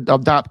expensive to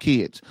adopt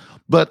kids.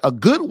 But a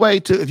good way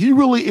to, if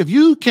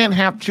you can't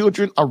have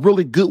children, a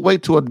really good way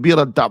to be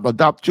able to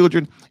adopt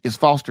children is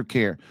foster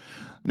care.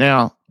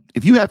 Now,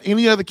 if you have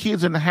any other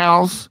kids in the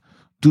house,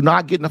 do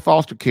not get into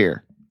foster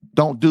care.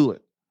 Don't do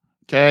it.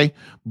 Okay.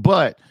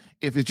 But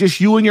if it's just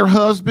you and your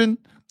husband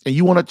and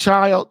you want a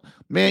child,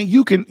 man,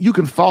 you can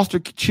foster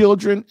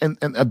children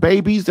and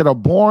babies that are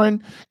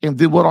born. And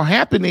then what'll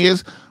happen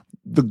is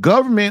the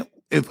government,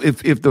 if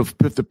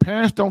the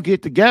parents don't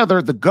get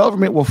together, the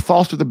government will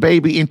foster the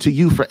baby into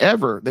you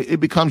forever. It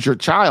becomes your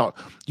child.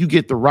 You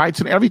get the rights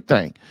and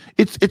everything.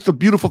 It's a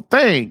beautiful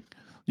thing,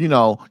 you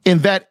know. In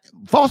that,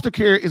 foster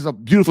care is a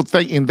beautiful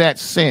thing in that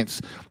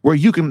sense, where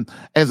you can,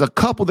 as a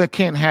couple that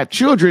can't have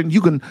children,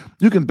 you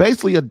can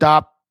basically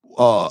adopt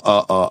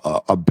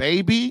a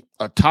baby,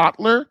 a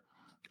toddler,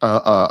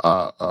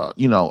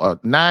 you know, a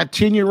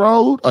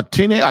 9-10-year-old, a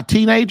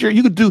teenager.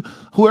 You could do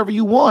whoever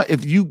you want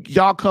if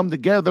y'all come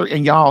together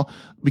and y'all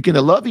begin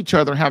to love each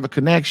other and have a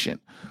connection,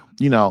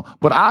 you know.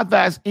 But I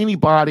advise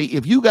anybody,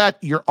 if you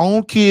got your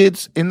own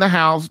kids in the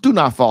house, do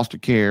not foster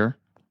care.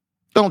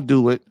 Don't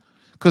do it,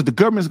 because the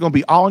government is going to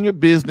be all in your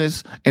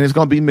business and it's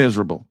going to be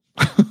miserable.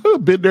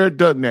 Been there,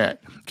 done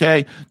that.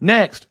 Okay.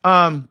 Next,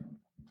 can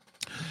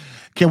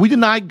we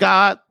deny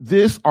God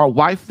this, our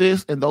wife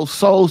this, and those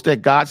souls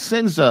that God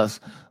sends us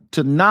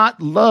to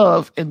not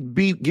love and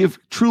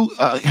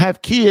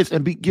have kids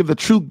and give the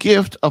true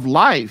gift of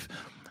life?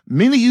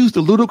 Many use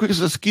the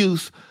ludicrous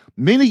excuse,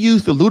 Many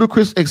use the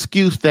ludicrous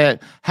excuse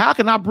that, how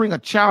can I bring a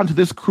child into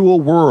this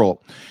cruel world?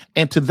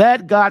 And to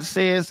that, God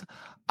says,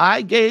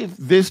 I gave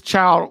you this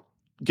child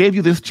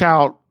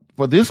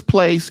for this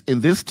place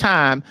in this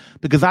time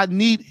because I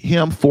need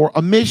him for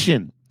a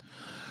mission.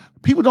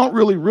 People don't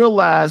really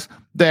realize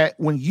that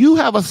when you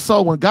have a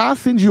soul, when God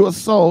sends you a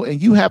soul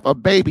and you have a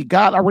baby,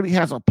 God already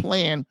has a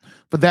plan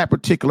for that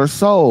particular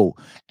soul.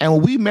 And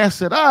when we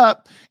mess it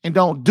up and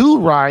don't do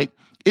right,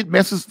 it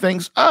messes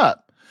things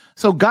up.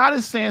 So God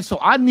is saying, so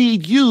I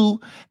need you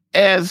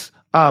as,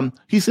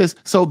 he says,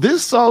 so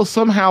this soul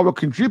somehow will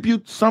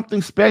contribute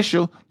something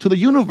special to the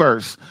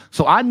universe.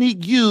 So I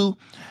need you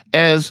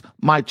as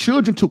my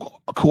children to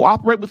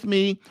cooperate with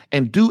me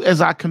and do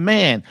as I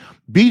command.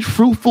 Be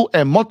fruitful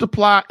and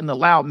multiply and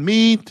allow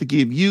me to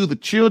give you the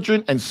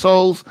children and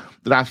souls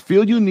that I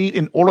feel you need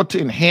in order to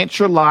enhance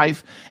your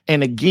life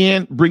and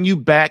again, bring you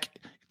back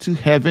to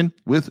heaven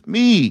with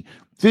me.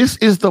 This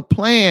is the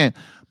plan,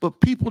 but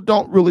people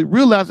don't really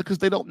realize it because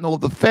they don't know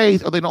the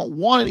faith or they don't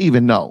want to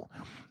even know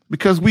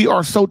because we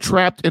are so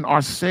trapped in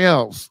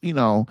ourselves,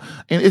 and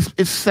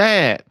it's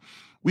sad.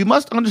 We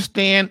must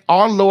understand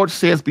our Lord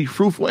says, be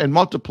fruitful and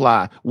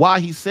multiply. Why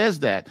he says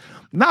that?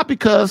 Not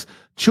because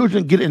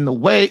children get in the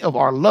way of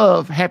our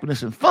love,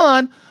 happiness, and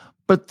fun,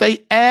 but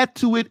they add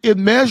to it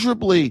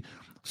immeasurably.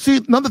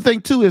 See, another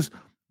thing too is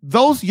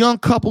those young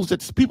couples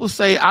that people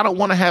say, I don't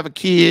want to have a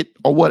kid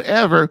or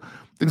whatever.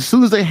 Then as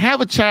soon as they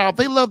have a child,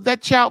 they love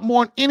that child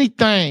more than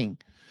anything.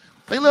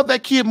 They love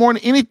that kid more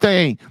than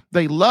anything.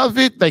 They love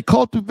it. They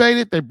cultivate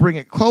it. They bring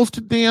it close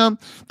to them.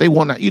 They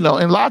want to, and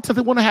a lot of times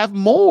they want to have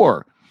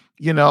more.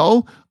 Because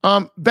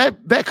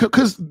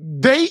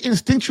we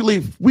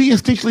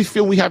instinctually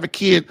feel we have a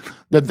kid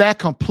that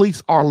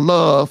completes our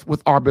love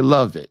with our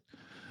beloved,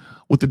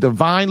 with the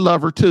divine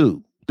lover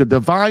too. The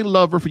divine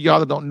lover, for y'all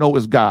that don't know,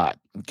 is God.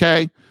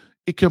 Okay.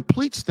 It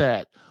completes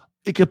that.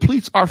 It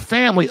completes our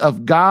family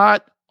of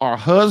God, our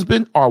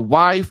husband, our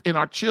wife, and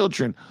our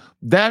children.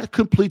 That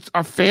completes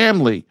our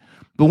family.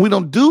 But when we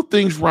don't do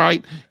things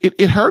right,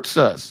 it hurts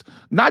us.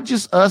 Not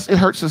just us, it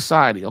hurts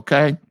society.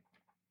 Okay.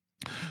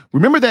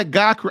 Remember that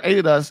God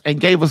created us and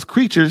gave us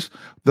creatures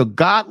the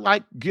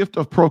godlike gift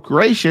of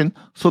procreation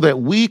so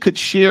that we could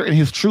share in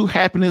his true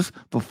happiness,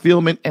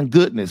 fulfillment, and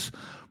goodness.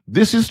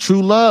 This is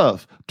true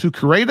love, to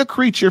create a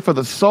creature for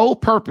the sole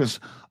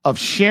purpose of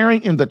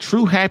sharing in the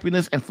true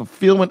happiness and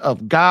fulfillment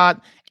of God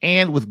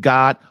and with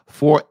God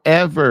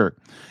forever.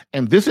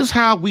 And this is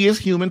how we as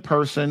human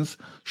persons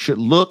should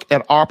look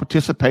at our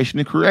participation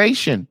in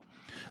creation,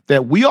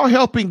 that we are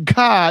helping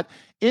God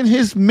in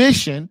his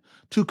mission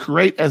to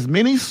create as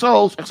many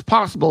souls as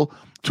possible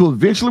to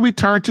eventually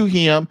return to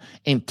him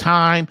in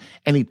time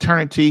and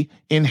eternity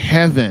in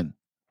heaven.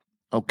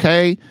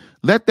 Okay?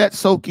 Let that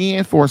soak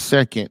in for a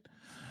second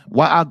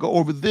while I go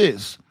over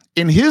this.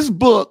 In his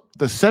book,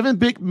 The 7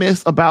 Big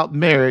Myths About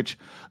Marriage,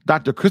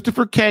 Dr.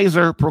 Christopher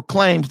Kaiser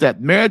proclaims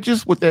that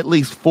marriages with at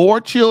least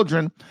 4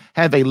 children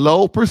have a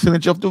low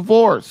percentage of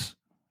divorce.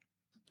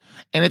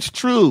 And it's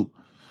true.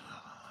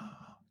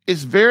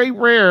 It's very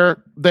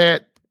rare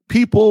that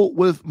people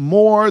with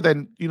more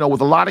than, with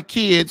a lot of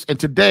kids, and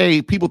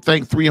today people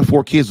think 3 and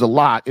 4 kids is a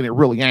lot, and it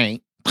really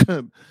ain't.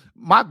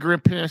 My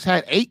grandparents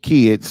had 8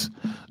 kids,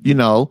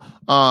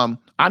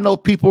 I know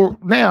people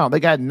now, they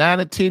got 9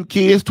 and 10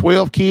 kids,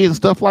 12 kids, and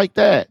stuff like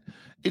that.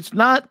 It's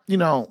not,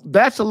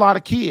 that's a lot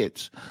of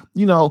kids,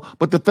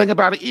 but the thing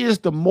about it is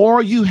the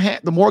more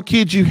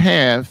kids you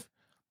have,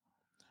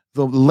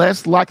 the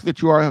less likely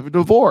that you are to have a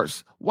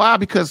divorce. Why?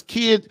 Because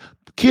kids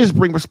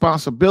bring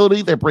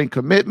responsibility, they bring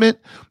commitment,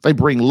 they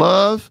bring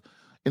love.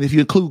 And if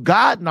you include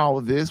God in all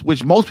of this,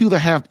 which most people that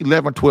have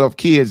 11 or 12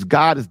 kids,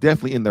 God is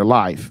definitely in their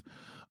life.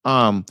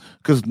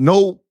 Because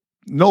no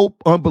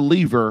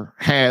unbeliever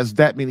has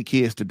that many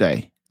kids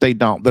today. They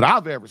don't, that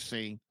I've ever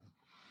seen.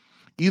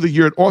 Either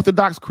you're an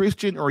Orthodox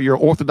Christian or you're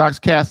an Orthodox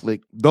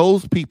Catholic.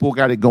 Those people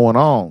got it going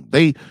on.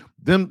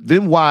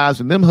 Them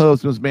wives and them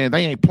husbands, man,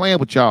 they ain't playing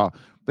with y'all.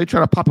 They try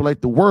to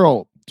populate the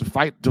world to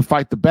fight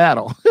the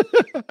battle.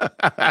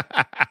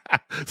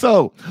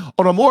 So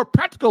on a more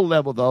practical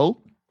level,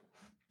 though,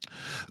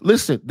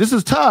 listen, this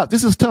is tough.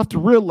 This is tough to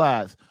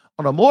realize.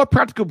 On a more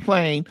practical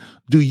plane,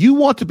 do you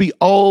want to be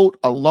old,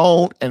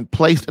 alone, and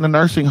placed in a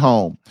nursing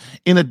home?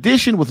 In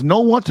addition, with no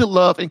one to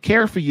love and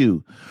care for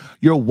you,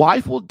 your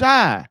wife will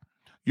die.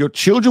 Your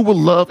children will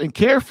love and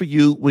care for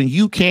you when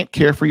you can't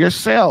care for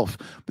yourself.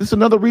 This is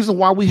another reason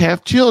why we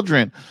have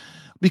children,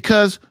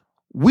 because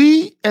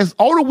as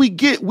older we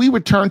get, we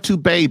return to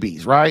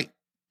babies, right?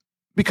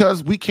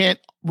 Because we can't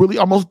really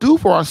almost do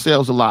for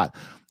ourselves a lot,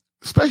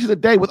 especially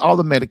today with all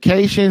the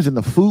medications and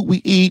the food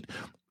we eat.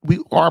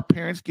 Our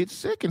parents get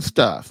sick and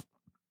stuff,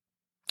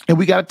 and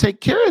we got to take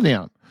care of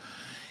them.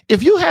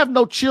 If you have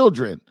no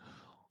children,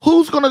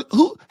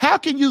 how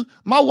can you,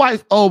 my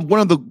wife, one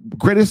of the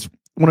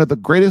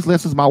greatest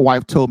lessons my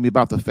wife taught me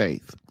about the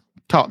faith,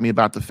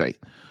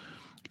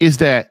 is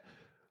that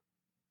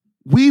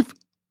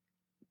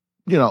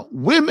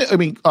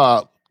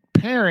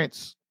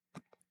parents,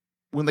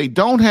 when they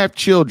don't have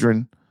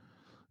children,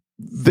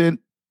 then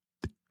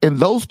and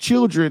those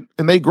children,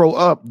 and they grow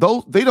up,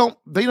 they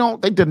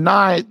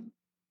deny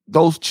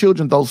those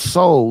children, those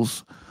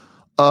souls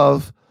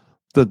of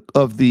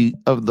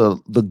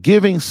the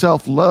giving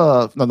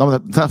self-love,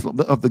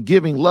 of the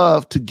giving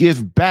love to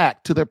give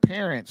back to their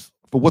parents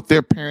for what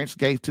their parents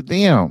gave to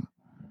them.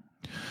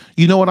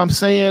 You know what I'm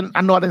saying?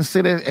 I know I didn't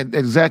say that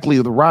exactly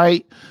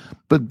right,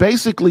 but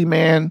basically,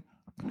 man,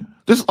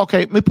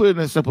 let me put it in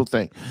a simple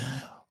thing.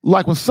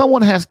 Like when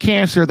someone has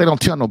cancer, they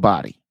don't tell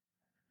nobody.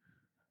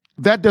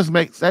 That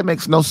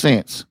makes no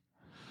sense.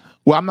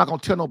 Well, I'm not going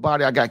to tell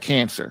nobody I got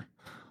cancer.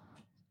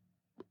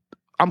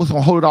 I'm just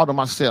going to hold it all to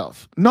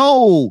myself.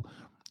 No,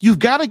 you've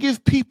got to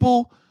give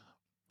people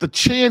the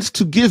chance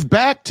to give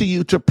back to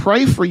you, to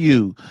pray for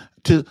you,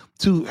 to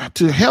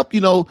help,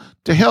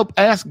 to help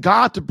ask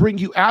God to bring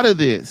you out of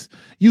this.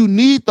 You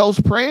need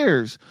those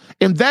prayers.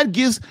 And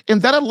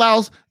that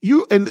allows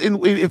you, what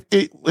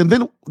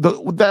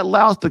that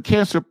allows the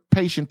cancer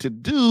patient to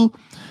do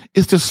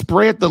is to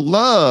spread the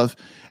love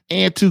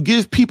and to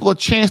give people a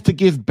chance to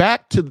give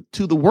back to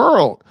the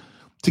world,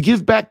 to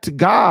give back to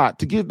God,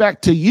 to give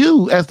back to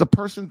you as the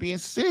person being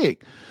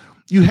sick.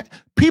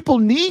 People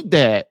need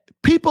that.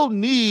 People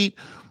need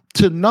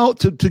to know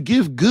to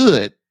give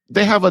good.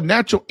 They have a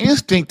natural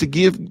instinct to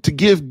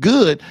give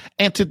good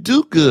and to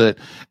do good.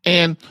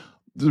 And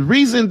the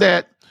reason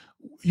that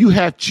you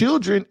have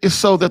children is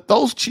so that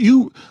those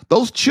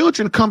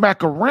children come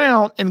back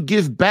around and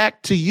give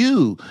back to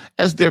you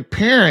as their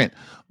parent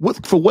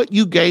for what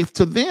you gave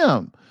to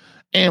them.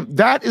 And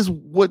that is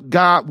what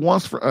God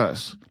wants for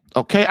us.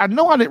 Okay. I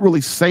know I didn't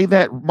really say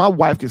that. My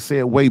wife can say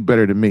it way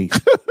better than me.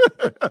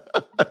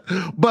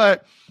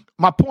 But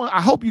my point,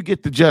 I hope you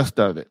get the gist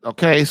of it.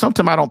 Okay.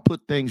 Sometimes I don't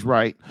put things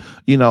right,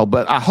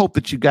 but I hope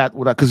that you got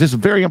because it's a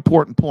very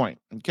important point.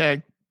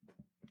 Okay.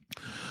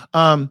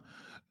 When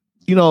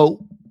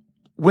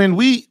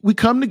we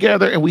come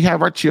together and we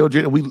have our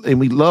children and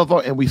we love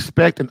and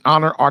respect and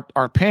honor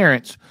our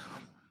parents,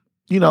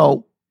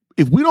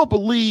 if we don't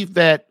believe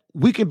that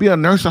we can be in a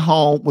nursing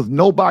home with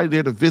nobody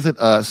there to visit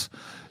us,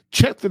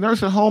 check the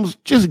nursing homes.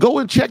 Just go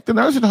and check the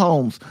nursing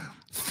homes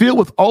filled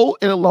with old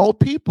and alone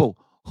people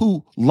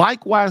who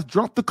likewise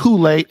drunk the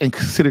Kool-Aid and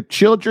considered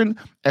children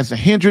as a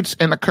hindrance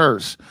and a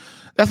curse.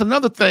 That's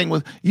another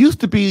thing. Used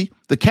to be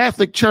the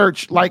Catholic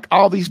Church, like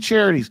all these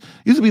charities,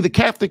 used to be the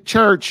Catholic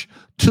Church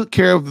took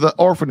care of the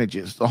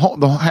orphanages.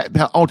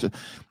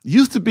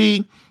 Used to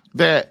be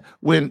that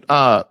when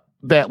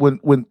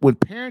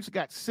parents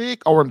got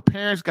sick or when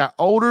parents got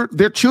older,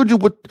 their children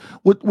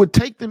would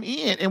take them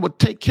in and would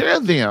take care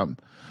of them.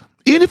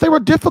 Even if they were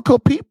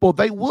difficult people,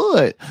 they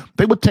would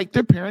take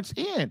their parents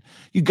in.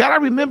 You got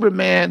to remember,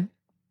 man,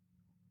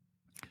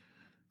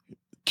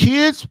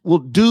 kids will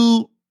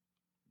do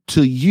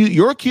to you,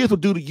 your kids will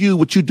do to you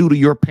what you do to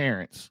your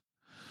parents.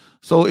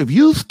 So if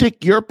you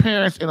stick your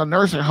parents in a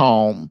nursing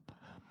home,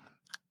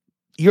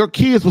 your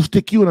kids will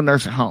stick you in a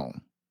nursing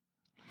home.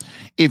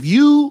 If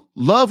you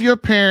love your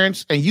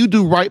parents and you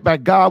do right by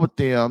God with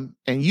them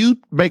and you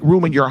make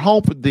room in your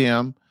home for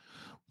them,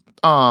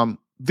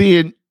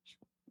 then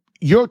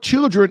your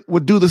children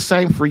would do the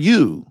same for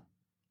you.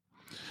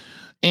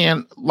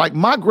 And like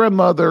my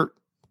grandmother,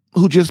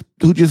 who just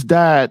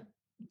died, I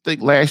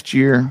think last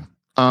year,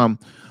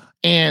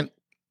 and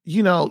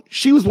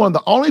she was one of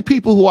the only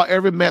people who I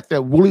ever met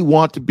that really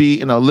wanted to be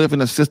in a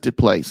living assisted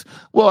place.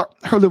 Well,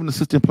 her living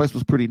assisted place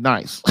was pretty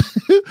nice.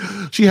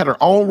 She had her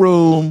own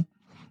room,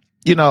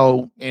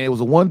 and it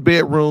was a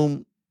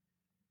 1-bedroom,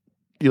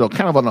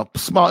 kind of it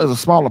was a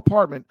small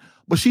apartment,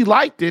 but she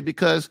liked it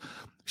because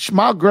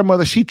my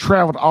grandmother, she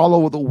traveled all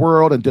over the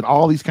world and did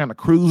all these kind of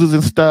cruises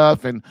and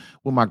stuff. And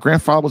when my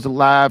grandfather was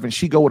alive, and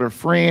she'd go with her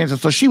friends.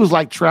 And so she was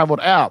like traveled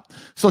out.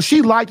 So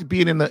she liked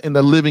being in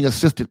the living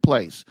assisted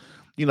place.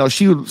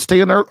 She would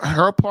stay in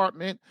her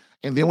apartment.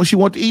 And then when she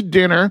wanted to eat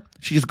dinner,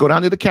 she just go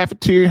down to the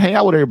cafeteria and hang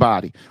out with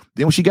everybody.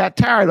 Then when she got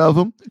tired of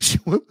them,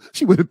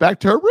 she went back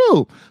to her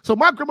room. So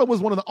my grandma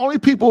was one of the only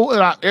people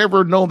that I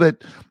ever known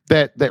that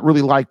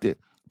really liked it.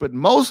 But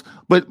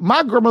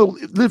my grandma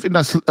lived in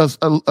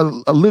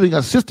a living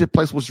assisted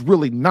place, was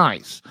really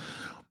nice.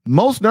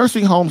 Most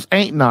nursing homes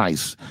ain't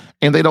nice,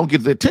 and they don't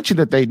get the attention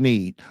that they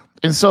need.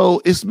 And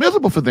so it's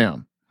miserable for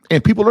them,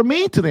 and people are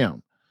mean to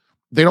them.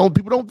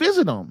 People don't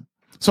visit them.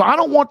 So I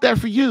don't want that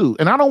for you,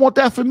 and I don't want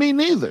that for me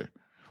neither.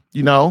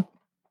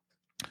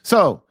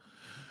 So,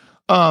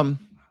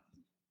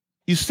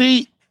 you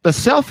see the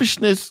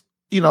selfishness,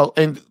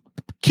 and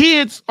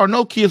kids or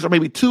no kids, or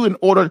maybe two in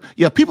order.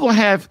 Yeah, people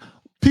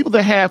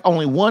that have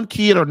only one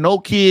kid or no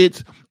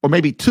kids, or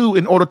maybe two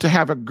in order to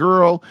have a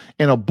girl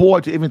and a boy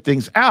to even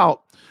things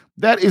out.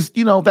 That is,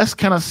 that's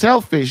kind of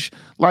selfish.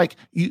 I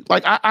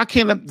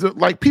can't,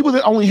 like people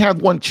that only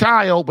have one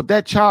child, but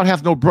that child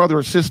has no brother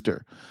or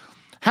sister.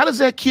 How does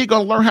that kid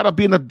gonna learn how to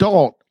be an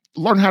adult,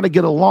 learn how to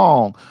get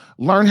along,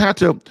 learn how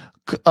to,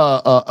 get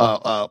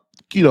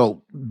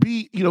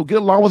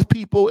along with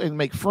people and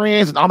make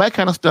friends and all that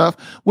kind of stuff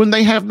when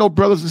they have no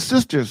brothers and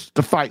sisters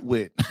to fight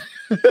with?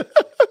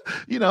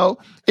 A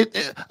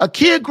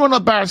kid growing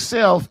up by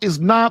herself is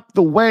not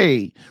the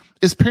way.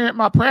 is Parent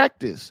My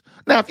Practice.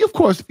 Now, if you,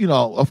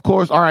 of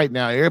course, all right,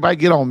 now everybody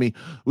get on me.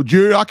 Well,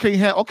 Jerry, I can't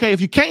have. Okay,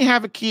 if you can't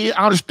have a kid,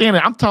 I understand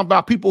it. I'm talking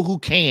about people who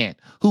can,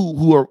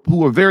 who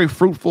are very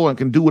fruitful and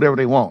can do whatever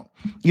they want.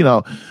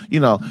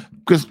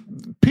 Because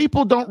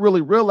people don't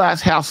really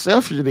realize how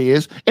selfish it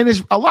is, and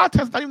it's a lot of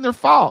times not even their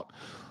fault.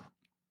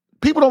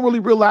 People don't really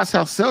realize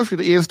how selfish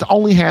it is to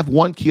only have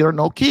one kid or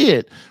no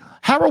kid.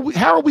 How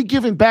are we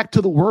giving back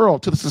to the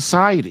world, to the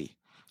society?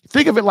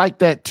 Think of it like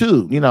that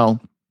too.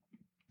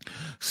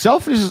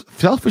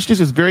 Selfishness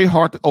is very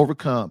hard to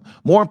overcome.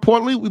 More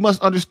importantly, we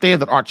must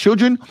understand that our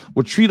children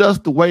will treat us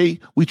the way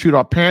we treat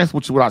our parents,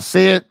 which is what I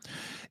said.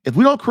 If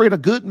we don't create a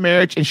good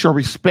marriage and show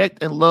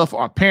respect and love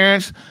for our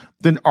parents,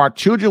 then our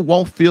children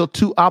won't feel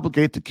too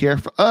obligated to care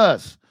for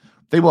us.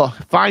 They will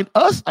find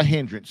us a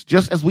hindrance,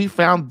 just as we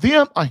found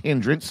them a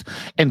hindrance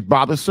and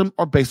bothersome,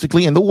 or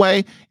basically in the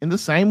way, in the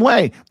same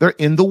way. They're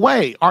in the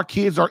way. Our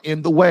kids are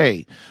in the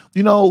way.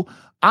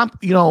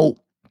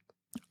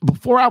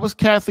 Before I was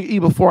Catholic,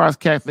 and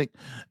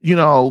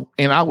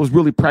I was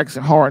really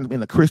practicing hard in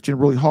the Christian,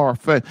 really hard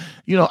faith,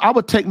 I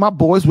would take my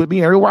boys with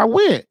me everywhere I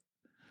went.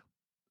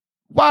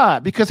 Why?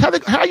 Because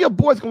how your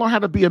boys gonna learn how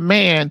to be a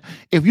man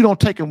if you don't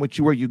take them with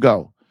you where you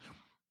go?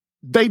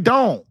 They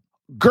don't.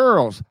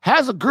 Girls,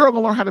 how's a girl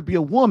gonna learn how to be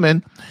a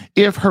woman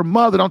if her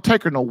mother don't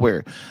take her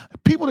nowhere?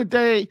 People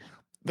today,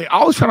 they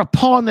always trying to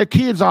pawn their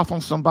kids off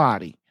on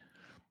somebody.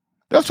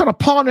 They're trying to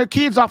pawn their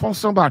kids off on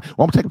somebody.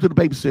 Well, I'm gonna take them to the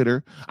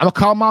babysitter. I'm gonna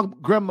call my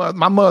grandmother,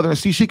 my mother, and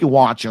see if she can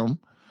watch them.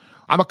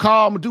 I'm gonna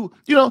call them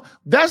and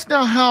that's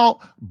not how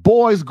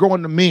boys grow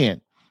into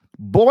men.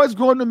 Boys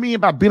grow into men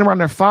by being around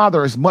their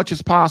father as much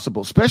as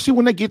possible, especially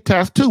when they get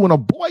past 2. When a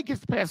boy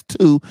gets past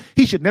 2,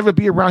 he should never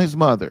be around his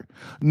mother.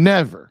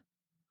 Never.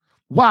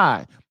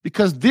 Why?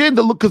 Because the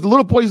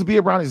little boy used to be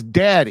around his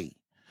daddy.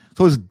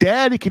 So his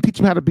daddy can teach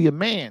him how to be a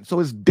man. So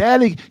his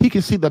daddy, he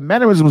can see the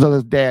mannerisms of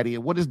his daddy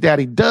and what his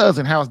daddy does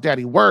and how his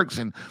daddy works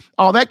and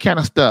all that kind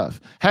of stuff.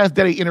 How his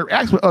daddy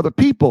interacts with other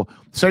people.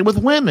 Same with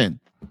women.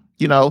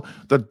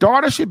 The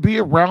daughter should be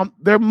around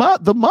the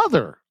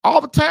mother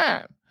all the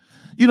time.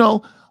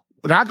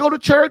 When I go to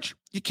church,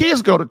 your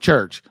kids go to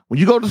church. When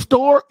you go to the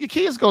store, your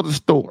kids go to the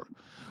store.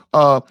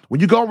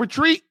 When you go on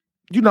retreat,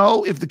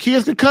 if the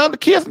kids can come, the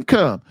kids can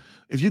come.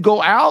 If you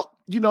go out,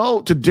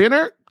 to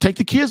dinner, take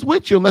the kids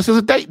with you unless it's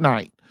a date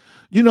night.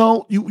 You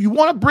want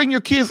to bring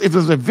your kids. If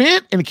there's an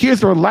event and the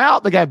kids are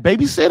allowed, they got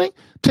babysitting,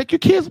 take your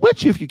kids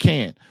with you if you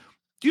can.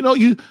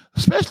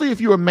 Especially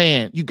if you're a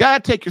man, you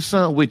got to take your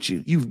son with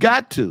you. You've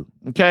got to.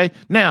 Okay.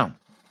 Now,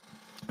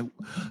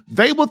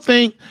 they will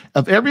think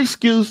of every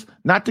excuse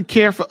not to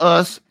care for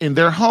us in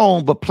their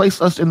home, but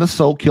place us in the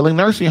soul-killing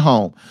nursing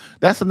home.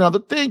 That's another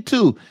thing,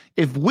 too.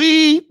 If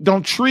we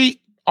don't treat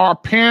our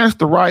parents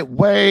the right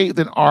way,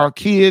 then our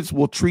kids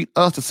will treat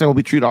us the same way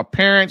we treat our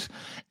parents,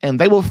 and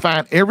they will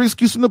find every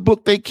excuse in the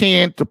book they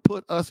can to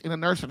put us in a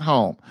nursing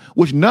home,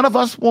 which none of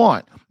us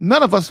want.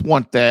 None of us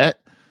want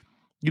that.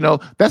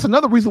 That's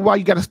another reason why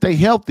you got to stay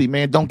healthy,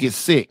 man. Don't get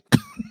sick.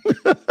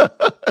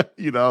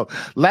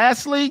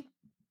 Lastly,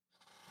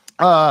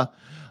 I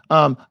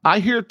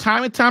hear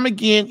time and time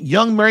again,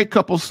 young married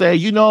couples say,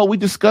 we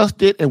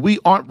discussed it and we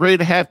aren't ready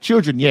to have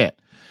children yet.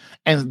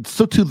 And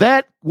so to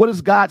that, what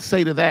does God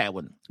say to that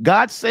one?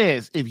 God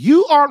says, if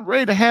you aren't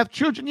ready to have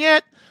children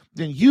yet,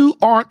 then you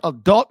aren't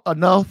adult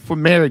enough for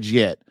marriage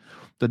yet.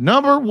 The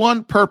number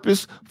one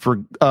purpose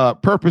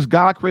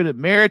God created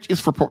marriage is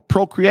for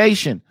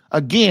procreation.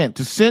 Again,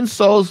 to send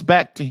souls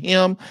back to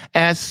him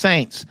as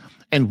saints.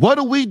 And what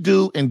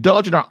do?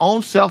 Indulge in our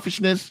own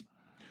selfishness,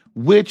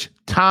 which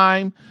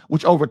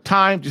over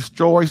time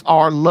destroys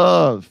our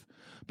love.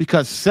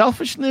 Because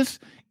selfishness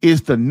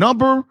is the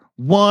number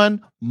one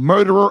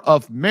murderer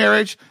of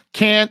marriage.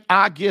 Can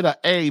I get an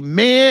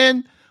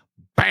amen?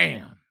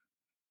 Bam.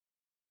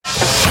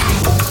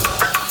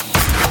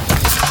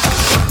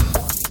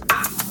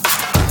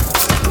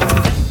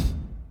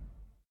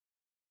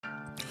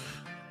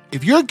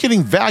 If you're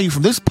getting value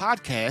from this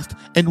podcast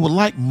and would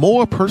like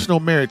more personal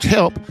marriage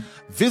help,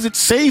 visit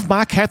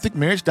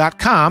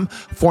SaveMyCatholicMarriage.com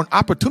for an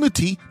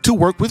opportunity to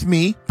work with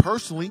me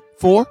personally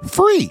for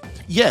free.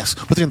 Yes,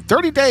 within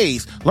 30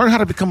 days, learn how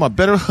to become a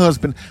better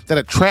husband that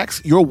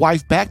attracts your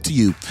wife back to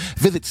you.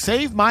 Visit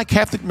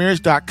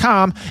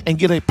SaveMyCatholicMarriage.com and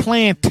get a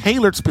plan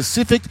tailored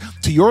specific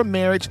to your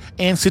marriage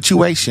and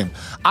situation.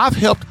 I've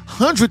helped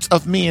hundreds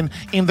of men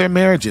in their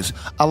marriages.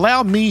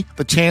 Allow me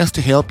the chance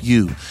to help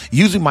you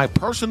using my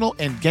personal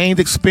and gained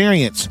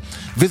experience.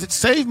 Visit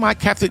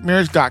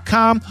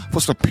SaveMyCatholicMarriage.com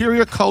for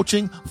superior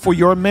coaching for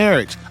your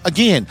marriage.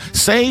 Again,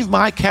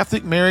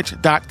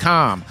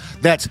 SaveMyCatholicMarriage.com.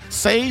 That's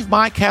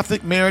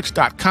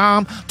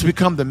SaveMyCatholicMarriage.com to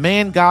become the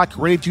man God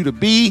created you to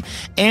be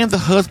and the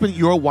husband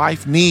your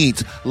wife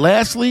needs.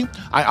 Lastly,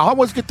 I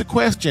always get the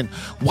question,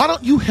 why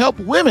don't you help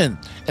women?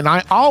 And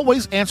I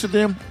always answer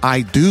them,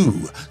 I do.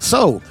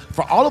 So,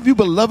 for all of you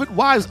beloved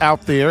wives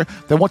out there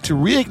that want to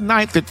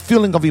reignite that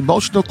feeling of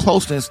emotional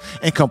closeness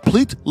and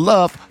complete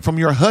love from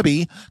your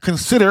hubby,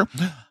 consider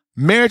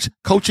marriage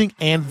coaching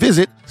and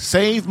visit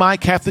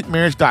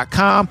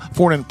SaveMyCatholicMarriage.com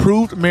for an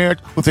improved marriage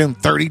within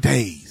 30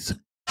 days.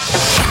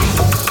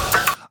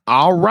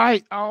 All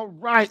right.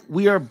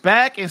 We are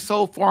back. And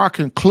so for our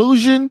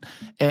conclusion,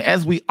 and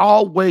as we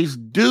always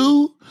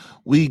do,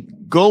 we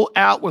go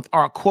out with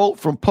our quote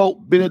from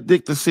Pope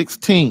Benedict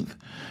XVI.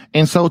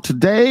 And so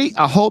today,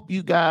 I hope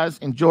you guys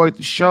enjoyed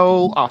the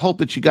show. I hope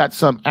that you got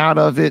something out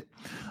of it.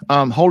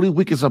 Holy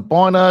Week is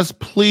upon us.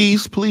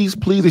 Please,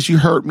 as you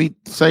heard me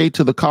say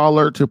to the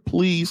caller, to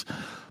please,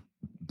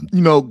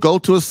 go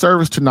to a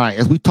service tonight.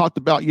 As we talked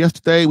about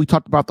yesterday, we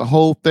talked about the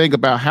whole thing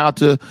about how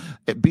to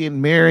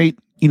being married.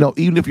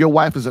 Even if your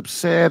wife is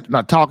upset,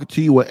 not talking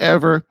to you,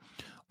 whatever,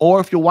 or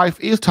if your wife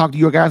is talking to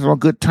you, guys are on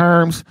good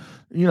terms,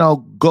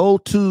 go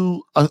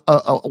to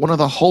one of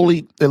the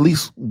holy, at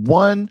least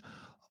one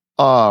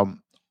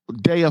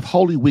day of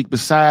Holy Week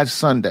besides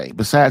Sunday,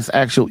 besides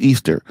actual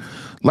Easter.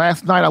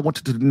 Last night, I went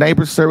to the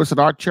neighbor service at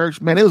our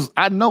church. Man,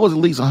 I know it was at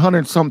least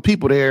 100 some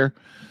people there.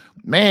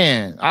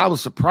 Man, I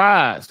was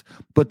surprised.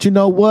 But you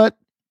know what?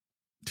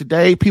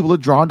 Today, people are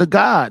drawn to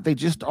God. They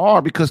just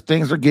are, because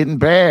things are getting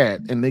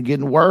bad and they're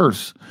getting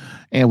worse.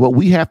 And what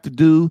we have to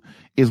do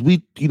is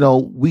we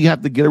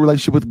have to get a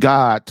relationship with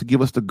God to give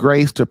us the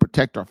grace to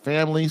protect our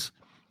families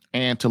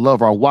and to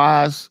love our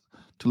wives,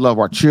 to love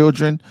our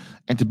children,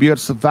 and to be able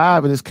to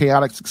survive in this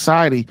chaotic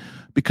society,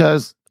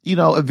 because,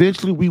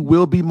 eventually we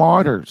will be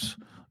martyrs.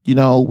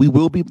 We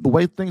will be, the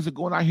way things are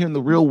going out here in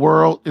the real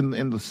world,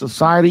 in the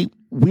society,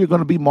 we're going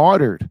to be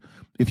martyred.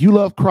 If you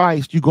love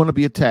Christ, you're going to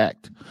be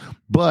attacked.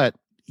 But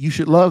you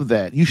should love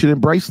that. You should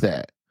embrace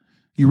that.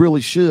 You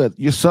really should.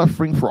 You're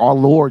suffering for our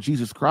Lord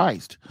Jesus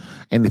Christ.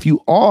 And if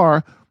you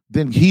are,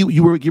 then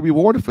you will get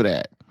rewarded for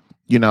that.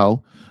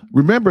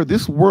 Remember,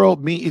 this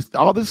world means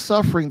all this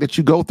suffering that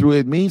you go through,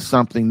 it means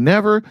something.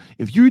 Never,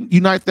 if you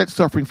unite that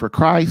suffering for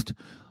Christ,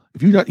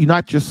 if you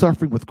unite your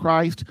suffering with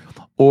Christ,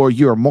 or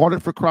you're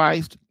martyred for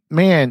Christ,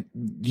 man,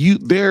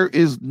 there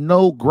is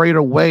no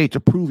greater way to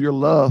prove your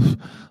love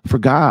for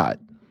God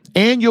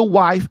and your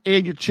wife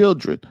and your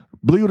children,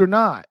 believe it or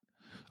not.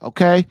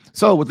 Okay,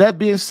 so with that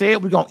being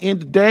said, we're going to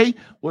end today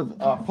with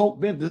a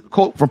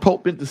quote from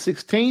Pope Benedict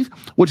XVI,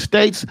 which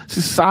states,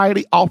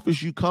 "Society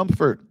offers you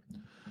comfort,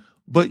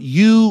 but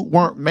you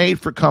weren't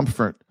made for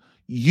comfort.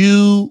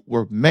 You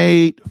were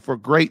made for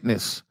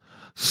greatness.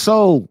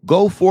 So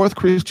go forth,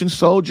 Christian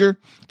soldier.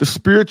 The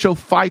spiritual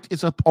fight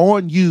is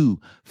upon you.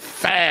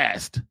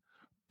 Fast,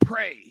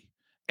 pray,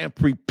 and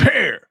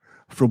prepare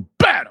for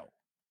battle."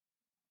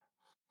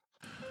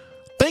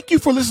 Thank you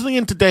for listening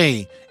in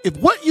today. If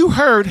what you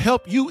heard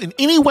helped you in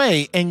any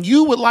way and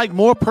you would like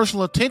more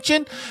personal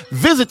attention,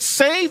 visit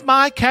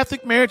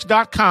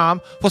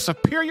SaveMyCatholicMarriage.com for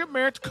superior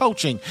marriage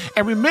coaching.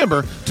 And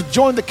remember to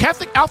join the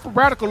Catholic Alpha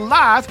Radical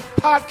Live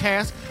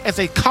podcast as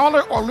a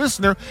caller or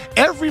listener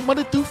every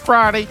Monday through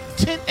Friday,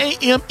 10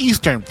 a.m.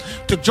 Eastern.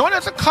 To join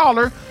as a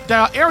caller,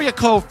 dial area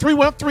code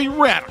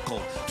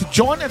 313-RADICAL. To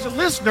join as a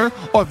listener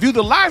or view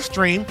the live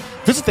stream,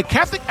 visit the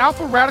Catholic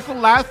Alpha Radical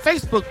Live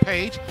Facebook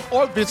page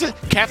or visit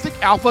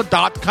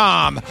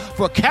CatholicAlpha.com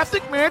for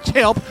Catholic marriage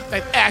help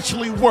that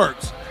actually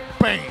works.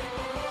 Bam.